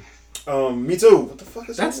too. Me too. What the fuck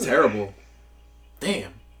is that? That's terrible.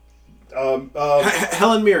 Damn.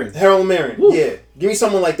 Helen Mirren. Helen Mirren. Woo. Yeah. Give me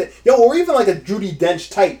someone like that. Yo, or even a Judi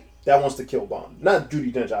Dench type that wants to kill Bond. Not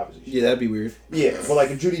Judi Dench, obviously. Yeah, that'd be weird. Yeah, but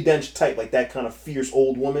like a Judi Dench type, like that kind of fierce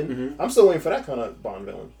old woman. Mm-hmm. I'm still waiting for that kind of Bond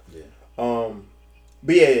villain. Yeah.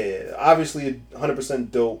 But yeah, obviously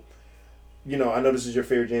 100% dope. You know, I know this is your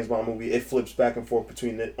favorite James Bond movie. It flips back and forth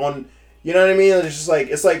between it on. You know what I mean? It's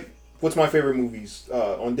like what's my favorite movies?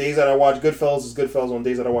 On days that I watch Goodfellas, it's Goodfellas. On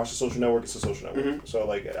days that I watch The Social Network, it's The Social Network. Mm-hmm. So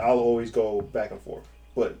like I'll always go back and forth.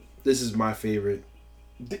 But this is my favorite.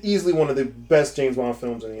 Easily one of the best James Bond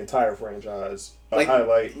films in the entire franchise.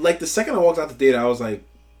 Like the second I walked out the theater, I was like,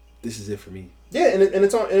 "This is it for me." Yeah, and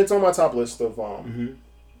it's on my top list of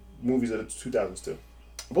movies of the 2000s too.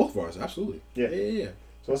 Both of ours, absolutely. Yeah.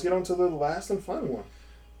 So let's get on to the last and final one.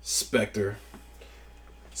 Spectre.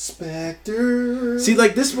 See,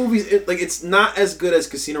 like this movie's it's not as good as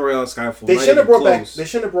Casino Royale, Skyfall. They shouldn't have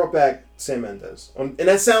brought back Sam Mendes, and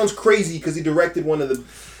that sounds crazy because he directed one of the.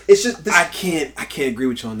 It's just I can't agree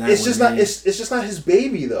with you on that. It's just not. It's just not his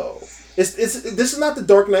baby though. This is not the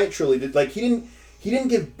Dark Knight trilogy. Like he didn't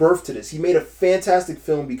give birth to this. He made a fantastic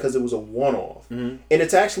film because it was a one-off, and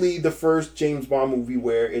it's actually the first James Bond movie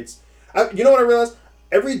where it's. You know what I realized?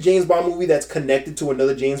 Every James Bond movie that's connected to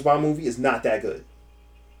another James Bond movie is not that good.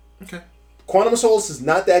 Okay. Quantum of Solace is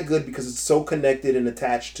not that good because it's so connected and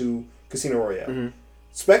attached to Casino Royale. Mm-hmm.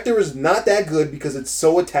 Spectre is not that good because it's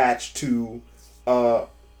so attached to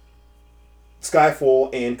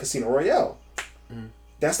Skyfall and Casino Royale. Mm-hmm.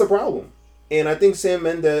 That's the problem. And I think Sam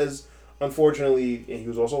Mendes, unfortunately, and he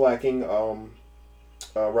was also lacking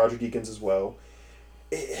Roger Deakins as well.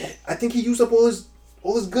 I think he used up all his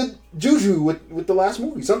good juju with the last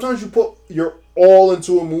movie. Sometimes you put your all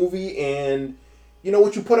into a movie and you know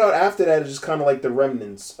what you put out after that is just kind of like the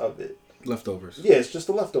remnants of it. Leftovers. Yeah, it's just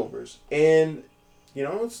the leftovers. And, you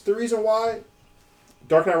know, it's the reason why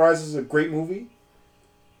Dark Knight Rises is a great movie.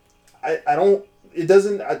 To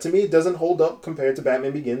me, it doesn't hold up compared to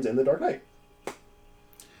Batman Begins and The Dark Knight.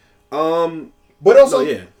 But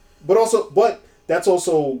that's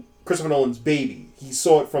also Christopher Nolan's baby. He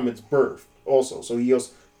saw it from its birth also.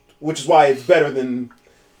 Which is why it's better than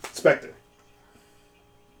Spectre.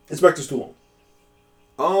 And Spectre's too long.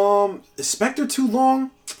 Is Spectre too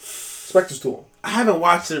long? Spectre's too long. I haven't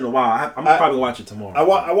watched it in a while. I'm probably gonna watch it tomorrow. I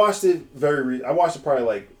watched it I watched it probably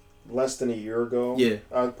like less than a year ago. Yeah,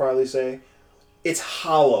 I'd probably say it's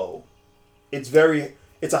hollow. It's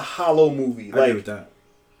a hollow movie. I agree with that.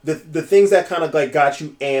 The things that kind of like got you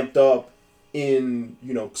amped up in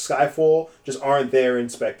Skyfall just aren't there in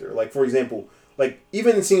Spectre. Like for example, like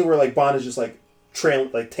even the scene where like Bond is just like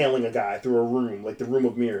tailing a guy through a room, like the room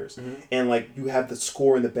of mirrors, and like you have the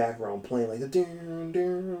score in the background playing like the dun,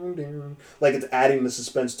 dun, dun, like it's adding the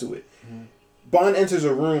suspense to it. Bond enters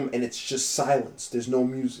a room and it's just silence. There's no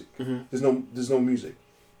music. There's no music.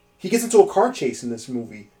 He gets into a car chase in this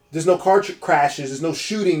movie. There's no car crashes. There's no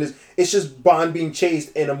shooting. It's just Bond being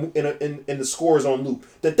chased and the score is on loop.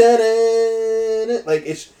 Like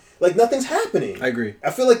it's. Like, nothing's happening. I agree.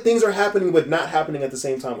 I feel like things are happening, but not happening at the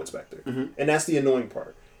same time with Spectre. And that's the annoying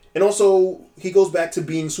part. And also, he goes back to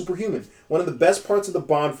being superhuman. One of the best parts of the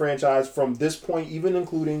Bond franchise from this point, even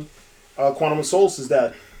including Quantum of Solace, is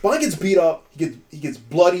that Bond gets beat up, he gets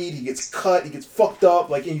bloodied, he gets cut, he gets fucked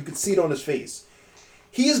up, like, and you can see it on his face.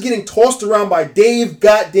 He is getting tossed around by Dave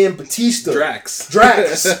goddamn Bautista. Drax,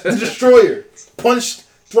 the Destroyer. Punched,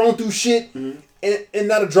 thrown through shit. And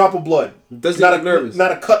not a drop of blood. Doesn't look nervous.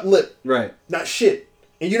 Not a cut lip. Right. Not shit.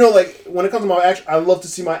 And you know, like, when it comes to my action, I love to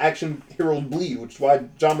see my action heroes bleed, which is why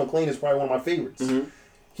John McClane is probably one of my favorites.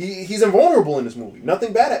 He's invulnerable in this movie.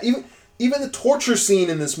 Nothing bad. Even the torture scene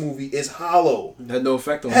in this movie is hollow. Had no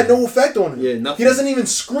effect on him. Yeah, nothing. He doesn't even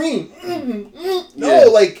scream. No,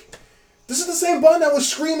 like, this is the same Bond that was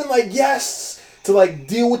screaming, like, yes, to, like,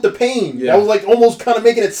 deal with the pain. Yeah. That was, like, almost kind of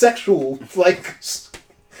making it sexual. Like...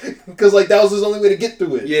 Because, like, that was his only way to get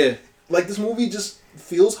through it. Yeah. Like, this movie just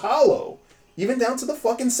feels hollow. Even down to the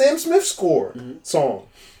fucking Sam Smith score song.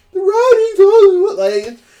 The writing,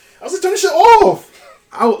 like, I was like, turn this shit off.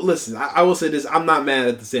 I will say this. I'm not mad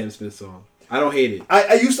at the Sam Smith song. I don't hate it.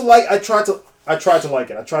 I used to like, I tried to like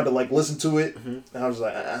it. I tried to, like, listen to it. And I was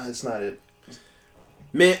like, it's not it.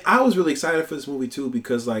 Man, I was really excited for this movie, too,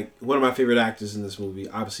 because, like, one of my favorite actors in this movie,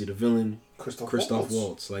 obviously the villain, Christoph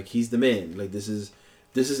Waltz. Like, he's the man. Like, this is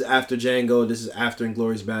after Django. This is after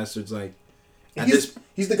Inglourious Bastards. Like, he's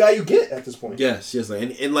the guy you get at this point. Yes.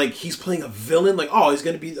 Like, and like he's playing a villain. Like, oh, he's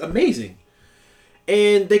gonna be amazing.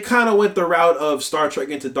 And they kind of went the route of Star Trek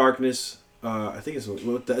Into Darkness. I think is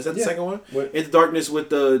that the second one? Into Darkness with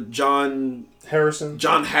the John Harrison.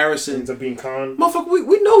 Ends up being Khan. Motherfucker,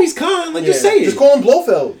 we know he's Khan. Like, just say it. Just call him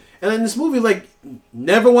Blofeld. And in this movie, like,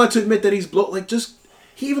 never want to admit that he's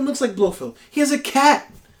he even looks like Blofeld. He has a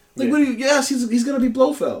cat. Like, what do you? Yes, he's gonna be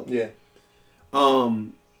Blofeld. Yeah.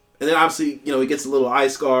 And then obviously, he gets a little eye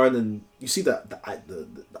scar, and then you see the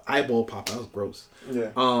eyeball pop. That was gross.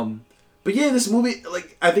 Yeah. But yeah, this movie,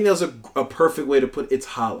 like, I think that was a perfect way to put it's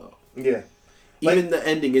hollow. Yeah. Even the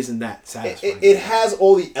ending isn't that satisfying. It has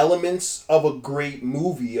all the elements of a great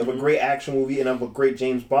movie, of a great action movie, and of a great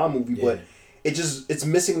James Bond movie, but it's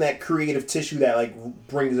missing that creative tissue that like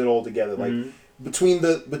brings it all together. Like between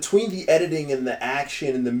the editing and the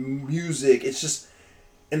action and the music, it's just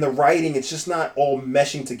and the writing, it's just not all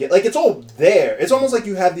meshing together. Like it's all there. It's almost like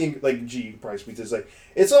you have the you probably speak to this. Like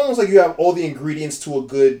it's almost like you have all the ingredients to a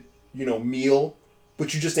good meal,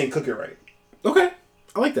 but you just ain't cook it right. Okay.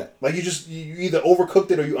 I like that. Like you either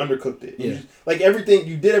overcooked it or you undercooked it. Yeah.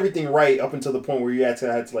 You did everything right up until the point where you had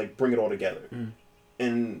to like bring it all together.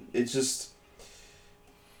 And it's just,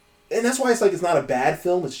 and that's why it's not a bad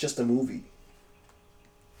film. It's just a movie.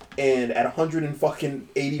 And at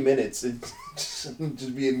 180 minutes, it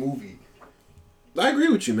just be a movie. I agree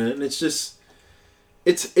with you, man. It's just,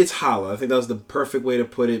 it's hollow. I think that was the perfect way to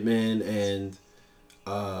put it, man. And,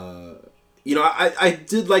 I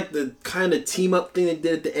did like the kind of team up thing they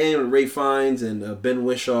did at the end with Ray Fiennes and Ben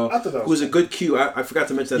Whishaw, who was a good cue. I forgot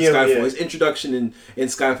to mention that Skyfall. Yeah. His introduction in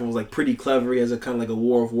Skyfall was like pretty clever. He has a kind of like a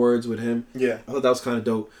war of words with him. Yeah, I thought that was kind of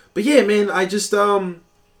dope. But yeah, man, I just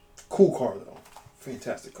cool car though,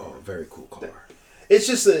 fantastic car, very cool car. It's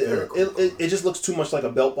just it just looks too much like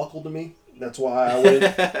a belt buckle to me. That's why I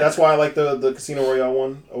wouldn't. That's why I like the Casino Royale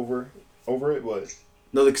one over it. But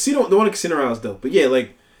no, the one in Casino Royale is dope. But yeah,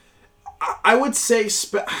 like. I would say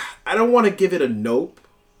I don't want to give it a nope.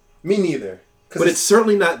 Me neither. But it's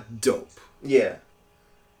certainly not dope. Yeah.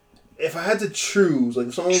 If I had to choose, like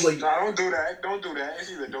if someone was like, no, don't do that. Don't do that.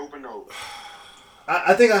 It's either dope or nope.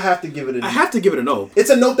 I think I have to give it a. I have to give it a nope.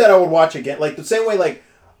 It's a nope that I would watch again. Like the same way, like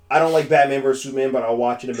I don't like Batman vs Superman, but I'll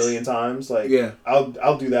watch it a million times. Like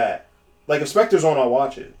I'll do that. Like if Spectre's on, I'll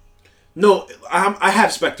watch it. No, I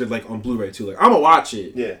have Spectre like on Blu-ray too. Like I'm gonna watch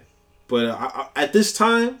it. Yeah. But at this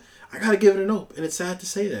time. I gotta give it a nope, and it's sad to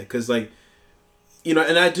say that because, like, and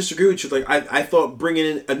I disagree with you. Like, I thought bringing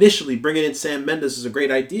in Sam Mendes is a great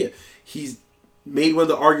idea. He's made one of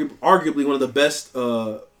the arguably one of the best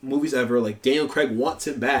movies ever. Like Daniel Craig wants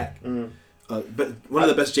him back, but one of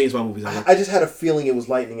the best James Bond movies ever. I just had a feeling it was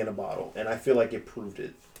lightning in a bottle, and I feel like it proved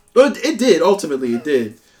it. But it did ultimately. It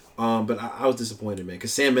did, but I was disappointed, man,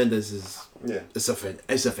 because Sam Mendes is. Yeah, it's a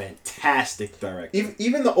fantastic director.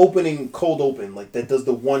 Even the cold open, like that does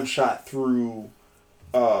the one shot through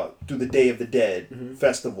the Day of the Dead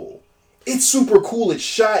festival. It's super cool. It's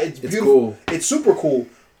shot. It's beautiful. Cool. It's super cool.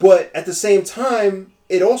 But at the same time,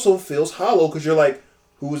 it also feels hollow because you're like,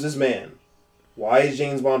 who is this man? Why is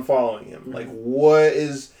James Bond following him? Like, what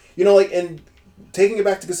is and taking it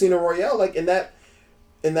back to Casino Royale, like in that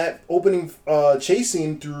opening chase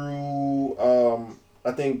scene through.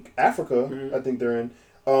 I think Africa. I think they're in.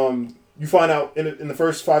 You find out in the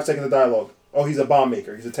first 5 seconds of dialogue. Oh, he's a bomb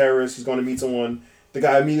maker. He's a terrorist. He's going to meet someone. The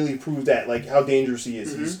guy immediately proves that, like how dangerous he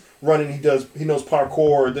is. He's running. He knows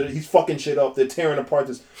parkour. He's fucking shit up. They're tearing apart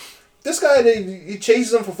this guy. He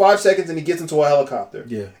chases him for 5 seconds and he gets into a helicopter.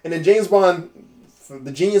 Yeah. And then James Bond,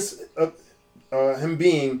 the genius of him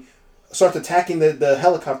being. Starts attacking the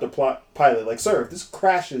helicopter pilot. Like, sir, if this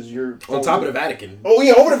crashes, you're on top of the Vatican. Oh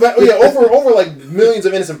yeah, over like millions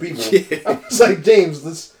of innocent people. Yeah. I was like,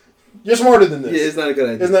 James, you're smarter than this. Yeah, it's not a good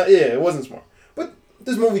idea. It's not. Yeah, it wasn't smart. But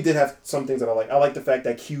this movie did have some things that I like. I like the fact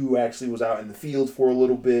that Q actually was out in the field for a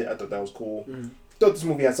little bit. I thought that was cool. Thought this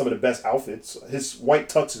movie had some of the best outfits. His white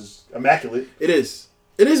tux is immaculate. It is.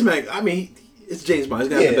 It is, Mac. I mean, it's James Bond.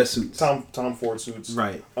 He's got the best suits. Tom Ford suits.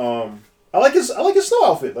 Right. I like his snow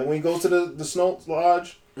outfit. Like when he goes to the snow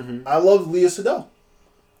lodge. I love Lea Seydoux.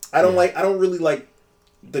 I don't really like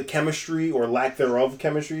the chemistry or lack thereof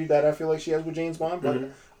chemistry that I feel like she has with James Bond.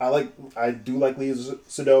 But I do like Lea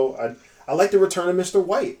Seydoux. I like the return of Mr.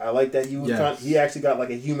 White. I like that he actually got like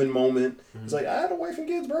a human moment. He's like, I had a wife and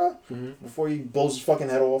kids, bro. Before he blows his fucking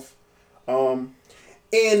head off.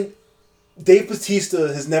 And Dave Bautista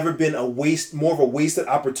has never been more of a wasted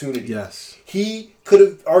opportunity. Yes. He could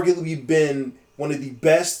have arguably been one of the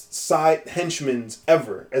best side henchmen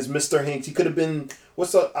ever as Mr. Hanks. He could have been he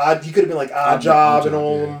could have been like Odd Job and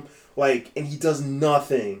all of them. Like, and he does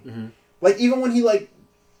nothing. Like even when he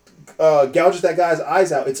gouges that guy's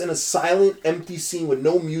eyes out, it's in a silent, empty scene with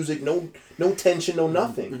no music, no tension, no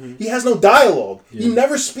nothing. He has no dialogue. He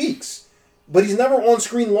never speaks. But he's never on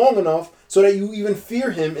screen long enough so that you even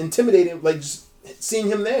fear him, intimidate him, like just seeing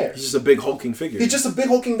him there. He's just a big hulking figure. He's just a big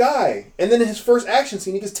hulking guy. And then in his first action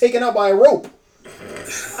scene, he gets taken out by a rope.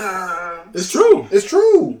 It's true. It's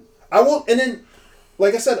true. I will, and then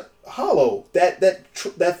like I said, Hollow.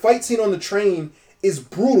 That fight scene on the train is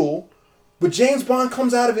brutal, but James Bond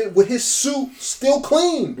comes out of it with his suit still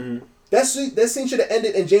clean. Mm-hmm. That scene should have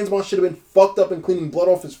ended, and James Bond should have been fucked up and cleaning blood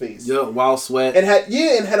off his face. Yeah, wild sweat. And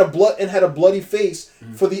had a bloody face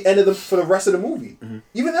for the rest of the movie. Mm-hmm.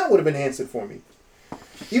 Even that would have enhanced it for me.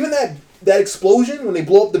 Even that explosion when they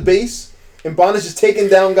blow up the base and Bond is just taking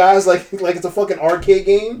down guys like it's a fucking arcade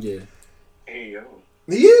game. Yeah. Hey yo.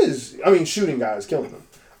 He is. I mean, shooting guys, killing them.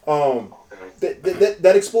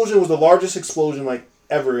 That explosion was the largest explosion like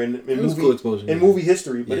ever in movie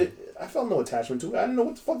history, but I felt no attachment to it. I didn't know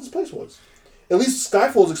what the fuck this place was. At least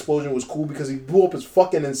Skyfall's explosion was cool because he blew up his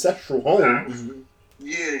fucking ancestral home. Mm-hmm.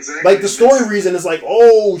 Yeah, exactly. Like the story reason is like,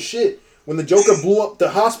 oh shit. When the Joker blew up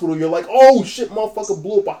the hospital, you're like, oh shit, motherfucker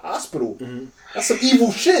blew up a hospital. Mm-hmm. That's some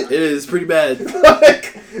evil shit. It is pretty bad.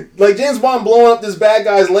 like James Bond blowing up this bad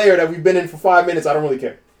guy's lair that we've been in for 5 minutes. I don't really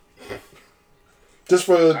care. Just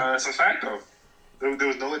for it's a fact though. There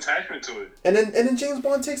was no attachment to it. And then James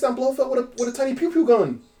Bond takes down Blofeld with a tiny pew pew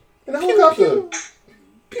gun in a helicopter.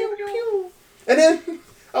 Pew pew. And then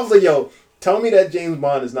I was like, yo, tell me that James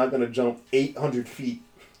Bond is not gonna jump 800 feet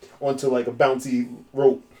onto like a bouncy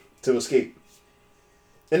rope to escape.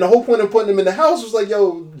 And the whole point of putting him in the house was like,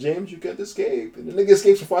 yo, James, you can't escape. And the nigga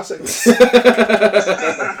escapes for 5 seconds.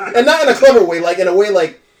 And not in a clever way, like in a way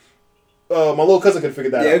like my little cousin could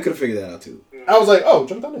figure that out. Yeah, I could have figured that out too. I was like, oh,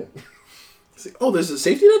 jump down there. Like, oh, there's a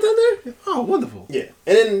safety net down there? Oh, wonderful. Yeah.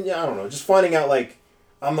 And then, I don't know, just finding out like,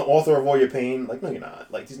 I'm the author of all your pain. Like, no, you're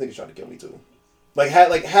not. Like, these niggas tried to kill me too.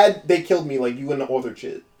 Had they killed me, like, you wouldn't have authored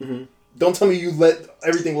shit. Mm-hmm. Don't tell me you let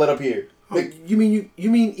everything let up here. Like, you mean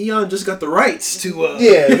Eon just got the rights to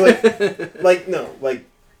Yeah, like no, like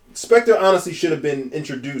Spectre honestly should have been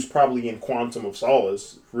introduced probably in Quantum of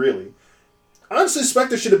Solace, really. Honestly,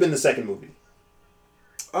 Spectre should have been the second movie.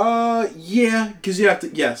 Yeah, because you have to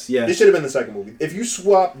yes. It should have been the second movie. If you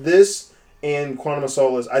swap this and Quantum of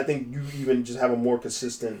Solace, I think you even just have a more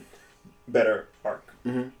consistent, better arc.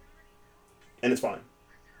 Mm-hmm. And it's fine.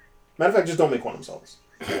 Matter of fact, just don't make Quantum of Solace.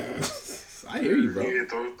 I hear you, bro. Yeah,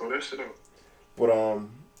 throw that shit out. But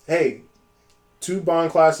hey, 2 Bond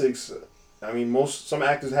classics. I mean, some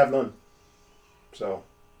actors have none. So,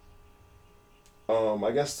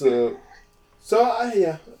 I guess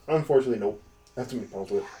unfortunately, nope. I have too many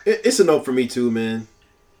problems with it. It's a no for me too, man.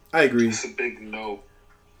 I agree. It's a big no.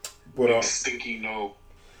 But big stinky no.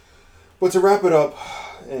 But to wrap it up,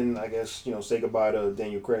 and I guess say goodbye to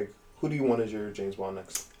Daniel Craig. Who do you want as your James Bond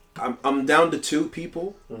next? I'm down to 2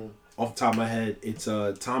 people. Mm-hmm. Off the top of my head, it's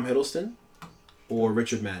Tom Hiddleston or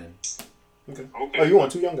Richard Madden. Okay. Oh, you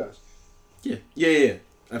want 2 young guys? Yeah.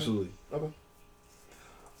 Absolutely. Okay.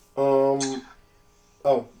 Go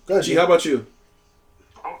ahead. G, how about you?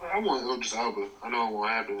 I want Idris Elba. I know it won't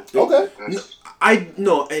happen. Okay.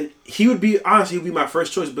 And he would be my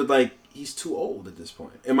first choice, but like he's too old at this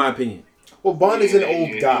point, in my opinion. Well, Bond is an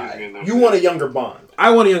old guy. You want a younger Bond. I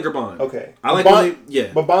want a younger Bond. Okay. I like Bond. Yeah.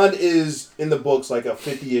 But Bond is in the books like a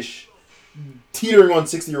 50-ish, teetering on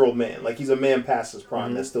 60-year-old man. Like he's a man past his prime.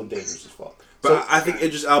 Mm-hmm. That's still dangerous as fuck. But I think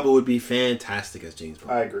Idris Elba would be fantastic as James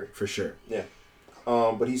Bond. I agree. For sure. Yeah.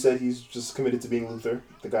 But he said he's just committed to being Luther,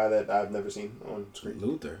 the guy that I've never seen on screen.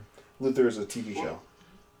 Luther is a TV show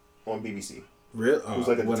on BBC. Really? Who's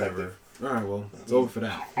like a whatever. detective. All right, well, it's over for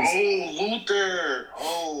that. Oh, Luther!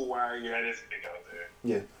 Oh, wow, yeah, that's big out there.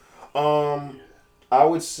 Yeah. I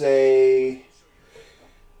would say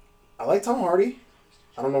I like Tom Hardy.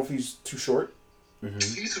 I don't know if he's too short. Mm-hmm.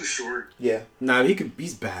 He's too short. Yeah. Nah,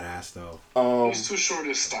 he's badass though. He's too short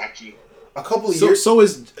and stocky. A couple of years. So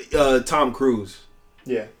is Tom Cruise.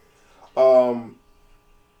 Yeah.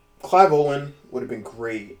 Clive Owen would have been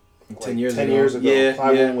great. 10 years ago. Yeah,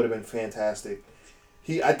 Clive Owen would have been fantastic.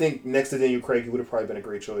 I think next to Daniel Craig, he would have probably been a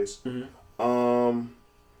great choice. Mm-hmm.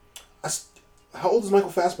 How old is Michael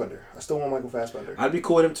Fassbender? I still want Michael Fassbender. I'd be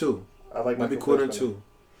cool with him too. I'd be cool with him too.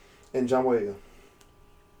 And John Boyega.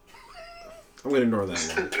 I'm gonna ignore that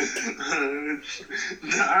one.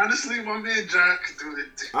 Honestly, my man John could do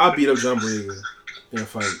it. I'll beat up John Boyega in a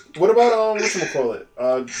fight. What about whatchamacallit?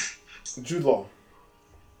 Jude Law.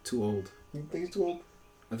 Too old. You think he's too old?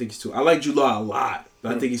 I think he's too. I like Jude Law a lot,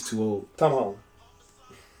 but I think he's too old. Tom Holland.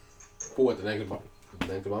 For what, the next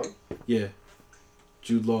Bond? Yeah.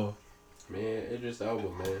 Jude Law. Man, Idris Elba,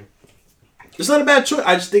 man. It's not a bad choice.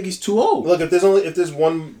 I just think he's too old. Look, if there's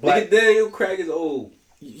one black... Look at Daniel Craig is old.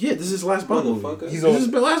 Yeah, this is his last Bond movie. He's old. This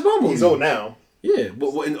is his last Bond movie. He's old now. Yeah, but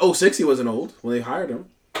in 2006 he wasn't old when they hired him.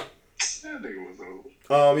 I think it was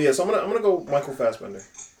old. Yeah, so I'm gonna go Michael Fassbender.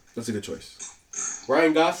 That's a good choice.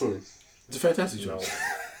 Ryan Gosling. It's a fantastic choice.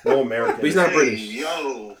 No American. But he's not British.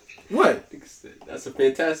 Yo. What? That's a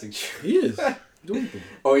fantastic choice. He is.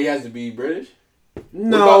 Oh, he has to be British?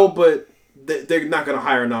 No, but they're not going to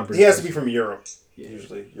hire a non-British. He has to be from Europe.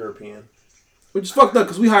 Usually European. Which is fucked up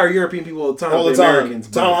because we hire European people all the time. All the time. Americans,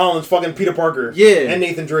 Tom Holland's fucking Peter Parker. Yeah. And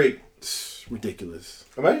Nathan Drake. Ridiculous.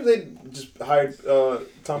 Imagine if they just hired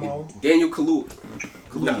Tom Holland. Daniel Kaluuya.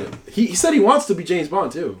 No. He said he wants to be James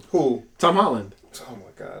Bond too. Who? Tom Holland. Oh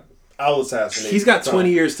my god. I'll assassinate. He's got 20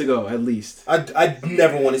 years to go at least. I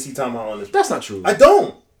never want to see Tom Holland. That's not true. I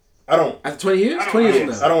don't. After 20 years? 20 years from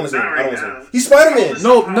now. I don't want to see him. I don't want to see him. He's Spider-Man.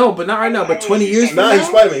 No, but not right now. But 20 years from now.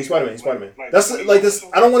 Nah, he's Spider-Man. That's like this.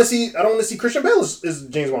 I don't want to see Christian Bale as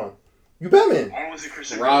James Bond. You Batman. I don't want to see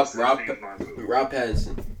Christian Rob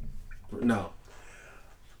Pattinson. No.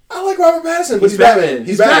 I like Robert Pattinson, but He's Batman.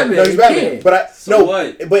 He's Batman. No, he's Batman. Yeah. But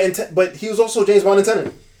What? but he was also James Bond in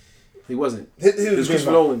Tenet. He wasn't. He was James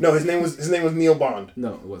Christopher Bond. Nolan. No, his name was Neil Bond.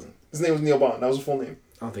 No, it wasn't. His name was Neil Bond. That was his full name.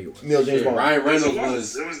 I don't think it was. Neil James Bond. Ryan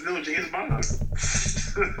Reynolds It was Neil James Bond.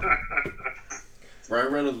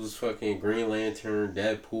 Ryan Reynolds was fucking Green Lantern,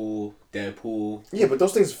 Deadpool. Yeah, but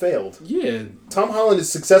those things failed. Yeah. Tom Holland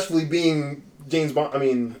is successfully being James Bond. I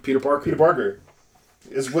mean, Peter Parker. Peter Parker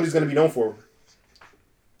is what he's going to be known for.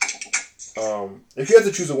 If you had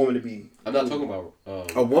to choose a woman to be, I'm not talking about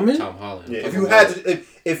a woman. Tom Holland. Yeah, if you had to,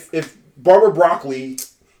 if Barbara Broccoli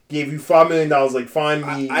gave you $5 million, like find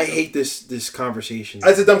me. I hate this conversation.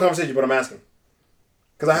 It's a dumb conversation, but I'm asking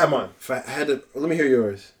because I have mine. If I had to, let me hear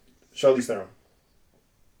yours. Charlize Theron.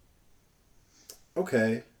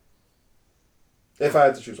 Okay. If I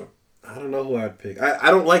had to choose one, I don't know who I'd pick.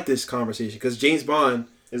 I don't like this conversation because James Bond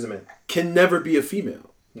is a man. can never be a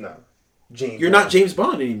female. No, James. You're Bond. not James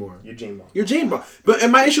Bond anymore. You're James Bond. You're James Bond.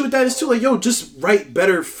 And my issue with that is too, like, yo, just write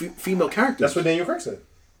better female characters. That's what Daniel Craig said,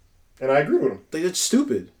 and I agree with him. Like, that's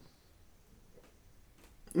stupid.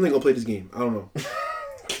 I'm not gonna play this game. I don't know.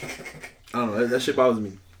 I don't know. That shit bothers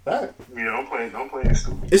me. That. Yeah, don't play this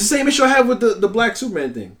stupid. It's the same issue I have with the Black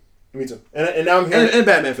Superman thing. Me too. And now I'm hearing And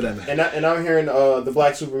Batman for that matter. and I'm hearing the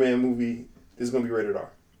Black Superman movie is gonna be rated R.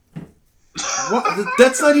 What?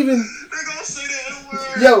 That's not even. They gonna say that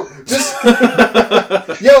word.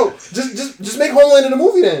 Just make Homeland in the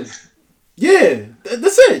movie then. Yeah,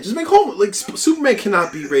 that's it. Just make home like Superman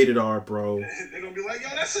cannot be rated R, bro. They're gonna be like, yo,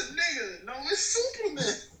 that's a nigga. No, it's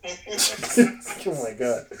Superman. Oh my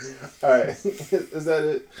god! All right, is that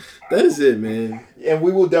it? That is it, man. And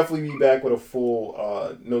we will definitely be back with a full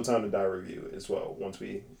No Time to Die review as well once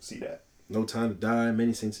we see that. No Time to Die.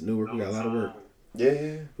 Many Saints in Newark. We got a lot of work.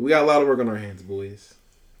 Yeah. We got a lot of work on our hands, boys.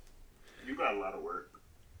 You got a lot of work.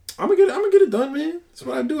 I'm gonna get it done, man. That's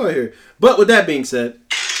what I do out here. But with that being said,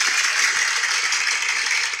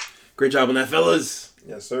 great job on that, fellas.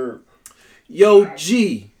 Yes, sir. Yo,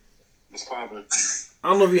 G. What's poppin'? I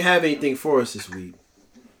don't know if you have anything for us this week.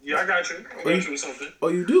 Yeah, I got you. I got you with something. Oh,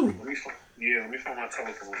 you do? Let me find my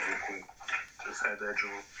telephone real quick. Just had that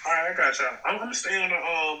joint. Alright, I got y'all. I'm gonna stay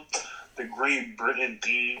on the Great Britain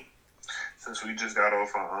theme since we just got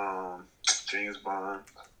off of James Bond.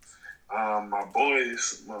 My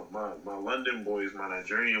boys, my London boys, my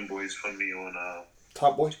Nigerian boys put me on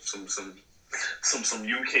Top Boy. some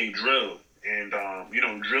UK drill. And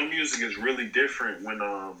drill music is really different when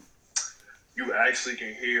you actually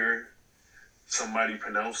can hear somebody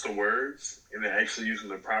pronounce the words and they're actually using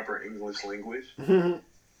the proper English language. Mm-hmm.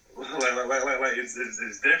 like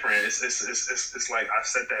it's different. It's like I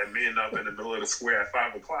set that man up in the middle of the square at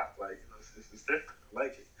 5 o'clock. Like it's different. I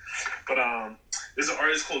like it. But there's an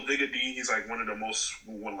artist called Digga D. He's like one of the most a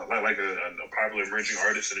popular emerging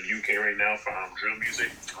artist in the UK right now for drill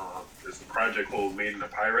music. There's a project called Made in the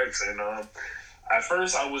Pyrex, and at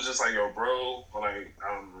first I was just like, yo, bro, I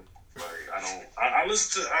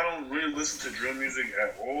don't really listen to drill music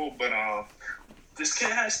at all, but this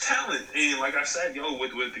kid has talent, and like I said, yo,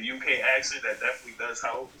 with the UK accent, that definitely does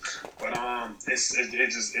help. But it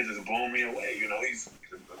just blown me away. You know, he's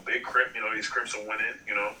a big Crip. You know, these Crips are winning.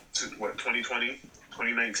 You know, 2020,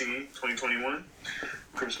 2019, 2021.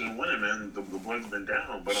 Crips been winning, man. The blood's been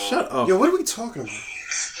down. But Shut up. Yo, what are we talking about?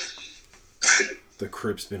 The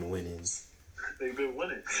Crips been winning. They've been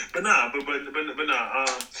winning, but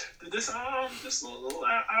this little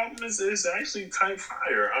album is actually type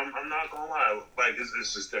fire. I'm not gonna lie, like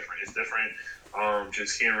it's just different. It's different.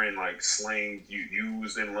 Just hearing like slang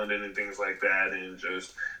used in London and things like that, and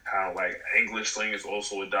just how like English slang is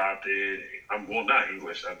also adopted. Well, not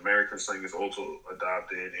English, American slang is also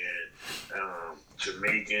adopted, and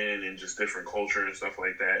Jamaican and just different culture and stuff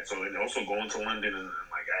like that. So, and also going to London and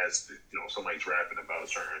like as somebody's rapping about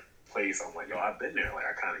certain place, I'm like, yo, I've been there. Like,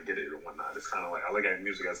 I kind of get it and whatnot. It's kind of like, I look at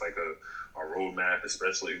music as like a roadmap,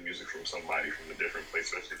 especially music from somebody from a different place,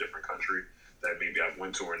 especially a different country that maybe I've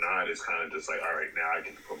went to or not. It's kind of just like, all right, now I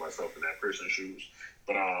get to put myself in that person's shoes.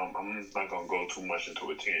 But I'm not going to go too much into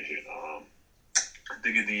a tangent.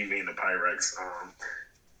 Digga D made the Pyrex.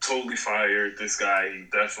 Totally fired. This guy, he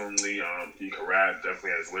definitely, he can rap,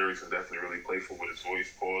 definitely has lyrics, and definitely really playful with his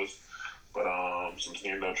voice, pause. But some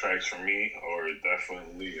standout tracks for me are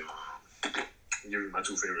definitely, give me my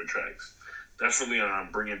two favorite tracks. Definitely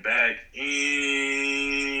Bring It Back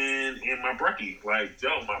and My Breckie. Like,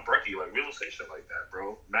 yo, My Breckie, like, we don't say shit like that,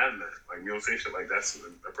 bro. Madman. Like, we don't say shit like that's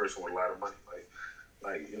a person with a lot of money.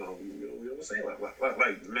 Like, you know, we don't say like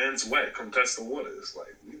man's wet, come test the waters.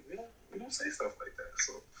 Like, we don't say stuff like that.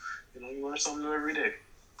 So, you know, you learn something new every day.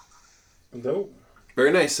 Dope.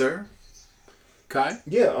 Very nice, sir. Kai?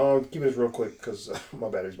 Yeah, keep this real quick because my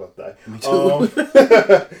battery's about to die. Me too.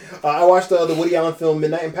 I watched the Woody Allen film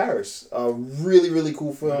Midnight in Paris. Really, really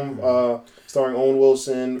cool film starring Owen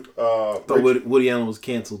Wilson. Thought Woody Allen was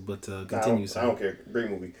canceled, but continue, sir. I don't care. Great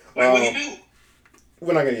movie. Like, what do you do?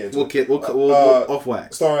 We're not going to get into it. We'll off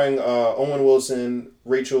wax. Starring Owen Wilson,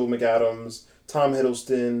 Rachel McAdams, Tom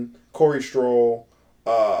Hiddleston, Corey Stroll.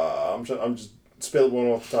 I'm just spilling one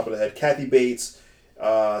off the top of the head. Kathy Bates.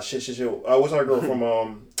 What's our girl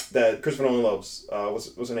from that Christopher Nolan loves?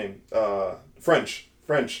 What's her name? French.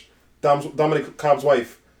 Dominic Cobb's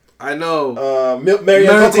wife. I know. Marianne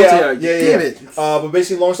Cotillard. Yeah. Damn it. But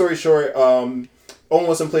basically, long story short, Owen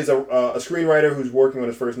Wilson plays a screenwriter who's working on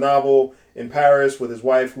his first novel in Paris with his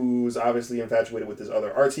wife, who's obviously infatuated with this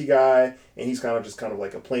other artsy guy, and he's kind of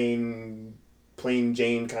like a plain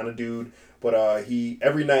Jane kind of dude. But he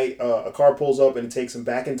every night a car pulls up and it takes him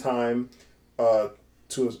back in time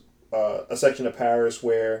to a section of Paris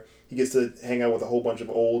where he gets to hang out with a whole bunch of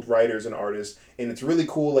old writers and artists, and it's really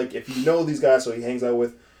cool. Like, if you know these guys, so he hangs out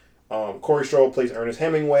with Corey Stroll plays Ernest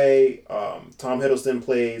Hemingway, Tom Hiddleston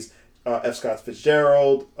plays F. Scott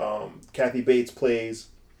Fitzgerald, Kathy Bates plays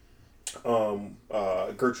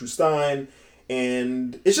Gertrude Stein,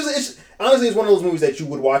 and it's honestly it's one of those movies that you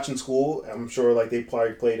would watch in school. I'm sure like they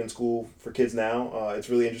probably played in school for kids now. It's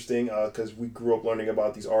really interesting because we grew up learning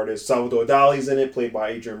about these artists. Salvador Dali's in it, played by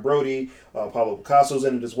Adrian Brody. Pablo Picasso's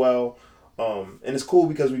in it as well. And it's cool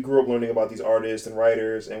because we grew up learning about these artists and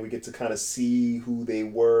writers, and we get to kind of see who they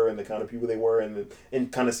were and the kind of people they were,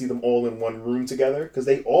 and kind of see them all in one room together because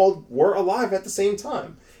they all were alive at the same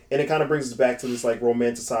time. And it kind of brings us back to this like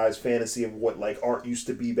romanticized fantasy of what like art used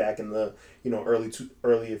to be back in the early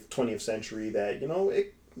 20th century. That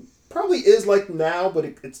it probably is like now, but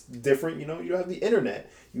it's different. You have the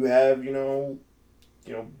internet. You have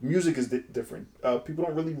music is different. People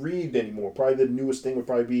don't really read anymore. Probably the newest thing would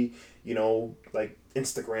probably be like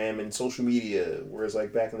Instagram and social media. Whereas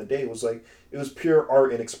like back in the day, it was pure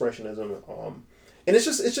art and expressionism. And it's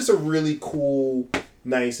just a really cool,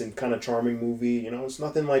 nice and kind of charming movie. It's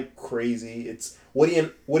nothing like crazy. It's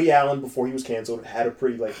Woody Allen before he was canceled had a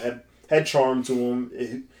pretty had charm to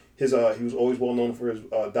him. He was always well known for his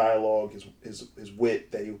dialogue, his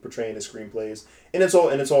wit that he would portray in his screenplays, and it's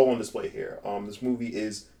all on display here. This movie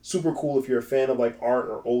is super cool if you're a fan of like art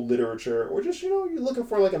or old literature, or just you're looking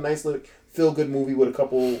for like a nice feel good movie with a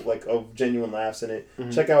couple like of genuine laughs in it.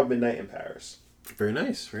 Mm-hmm. Check out Midnight in Paris. Very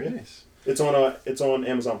nice, very nice. It's on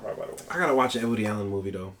Amazon Prime, by the way. I gotta watch an Woody Allen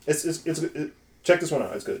movie though. Check this one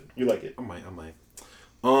out. It's good. You like it. I might.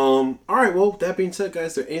 All right. Well, that being said,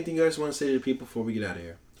 guys, is there anything you guys want to say to the people before we get out of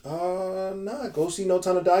here? Nah. Go see No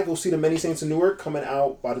Time to Die. Go see The Many Saints of Newark coming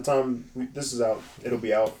out. By the time this is out, it'll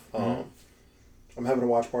be out. Mm-hmm. I'm having a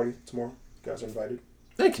watch party tomorrow. You guys are invited.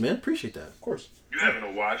 Thanks, man. Appreciate that. Of course. You having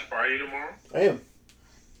a watch party tomorrow? I am.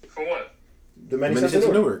 For what? The Many Saints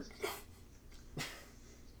of Newark.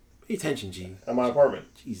 Pay attention, G. At my apartment.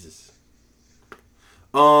 Jesus.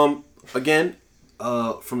 Again,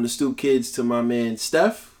 from the Stoop Kids to my man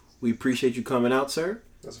Steph, we appreciate you coming out, sir.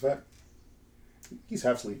 That's a fact. He's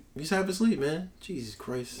half asleep. He's half asleep, man. Jesus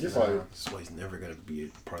Christ. You're fired. That's why he's never gonna be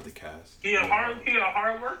a part of the cast. He a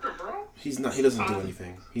hard worker, bro. He's not. He doesn't do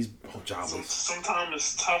anything. He's jobless. Sometimes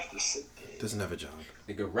it's tough to sit there. Doesn't have a job.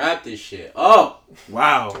 Nigga, wrap this shit up.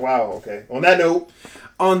 Wow. Okay. On that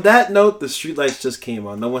note, the streetlights just came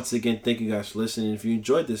on. Now, once again, thank you guys for listening. If you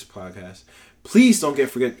enjoyed this podcast, please don't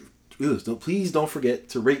forget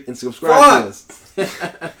to rate and subscribe to us.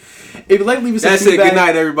 If you'd like to leave us That's feedback, it. Good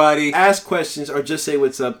night, everybody. Ask questions or just say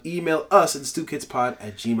what's up, email us at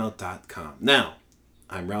stoopkidspod@gmail.com. Now,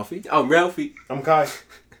 I'm Ralphie. I'm Ralphie. I'm Kai.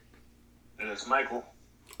 And it's Michael.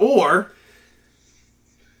 Or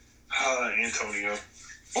Antonio.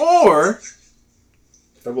 Or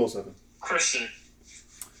 007. Christian.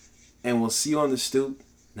 And we'll see you on the stoop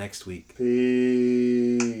next week.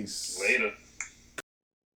 Peace. Later.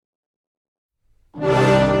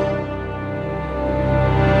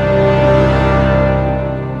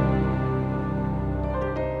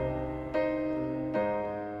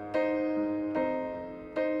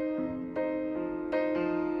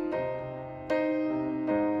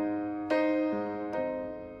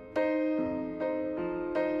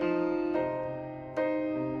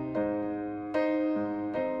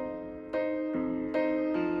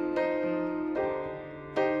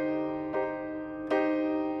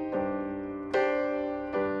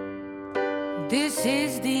 This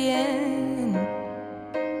is the end.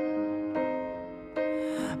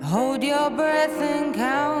 Hold your breath and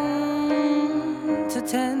count to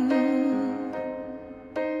 10.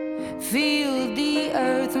 Feel the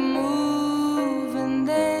earth move and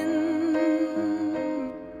then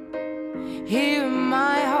hear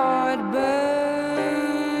my heart burst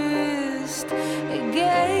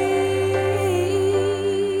again.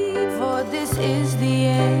 For this is the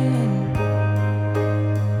end.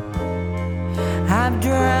 I've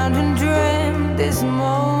drowned and dreamt this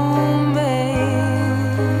moment,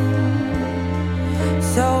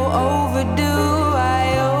 so overdue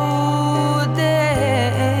I owe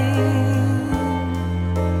them.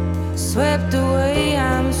 Swept away,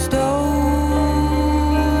 I'm stolen.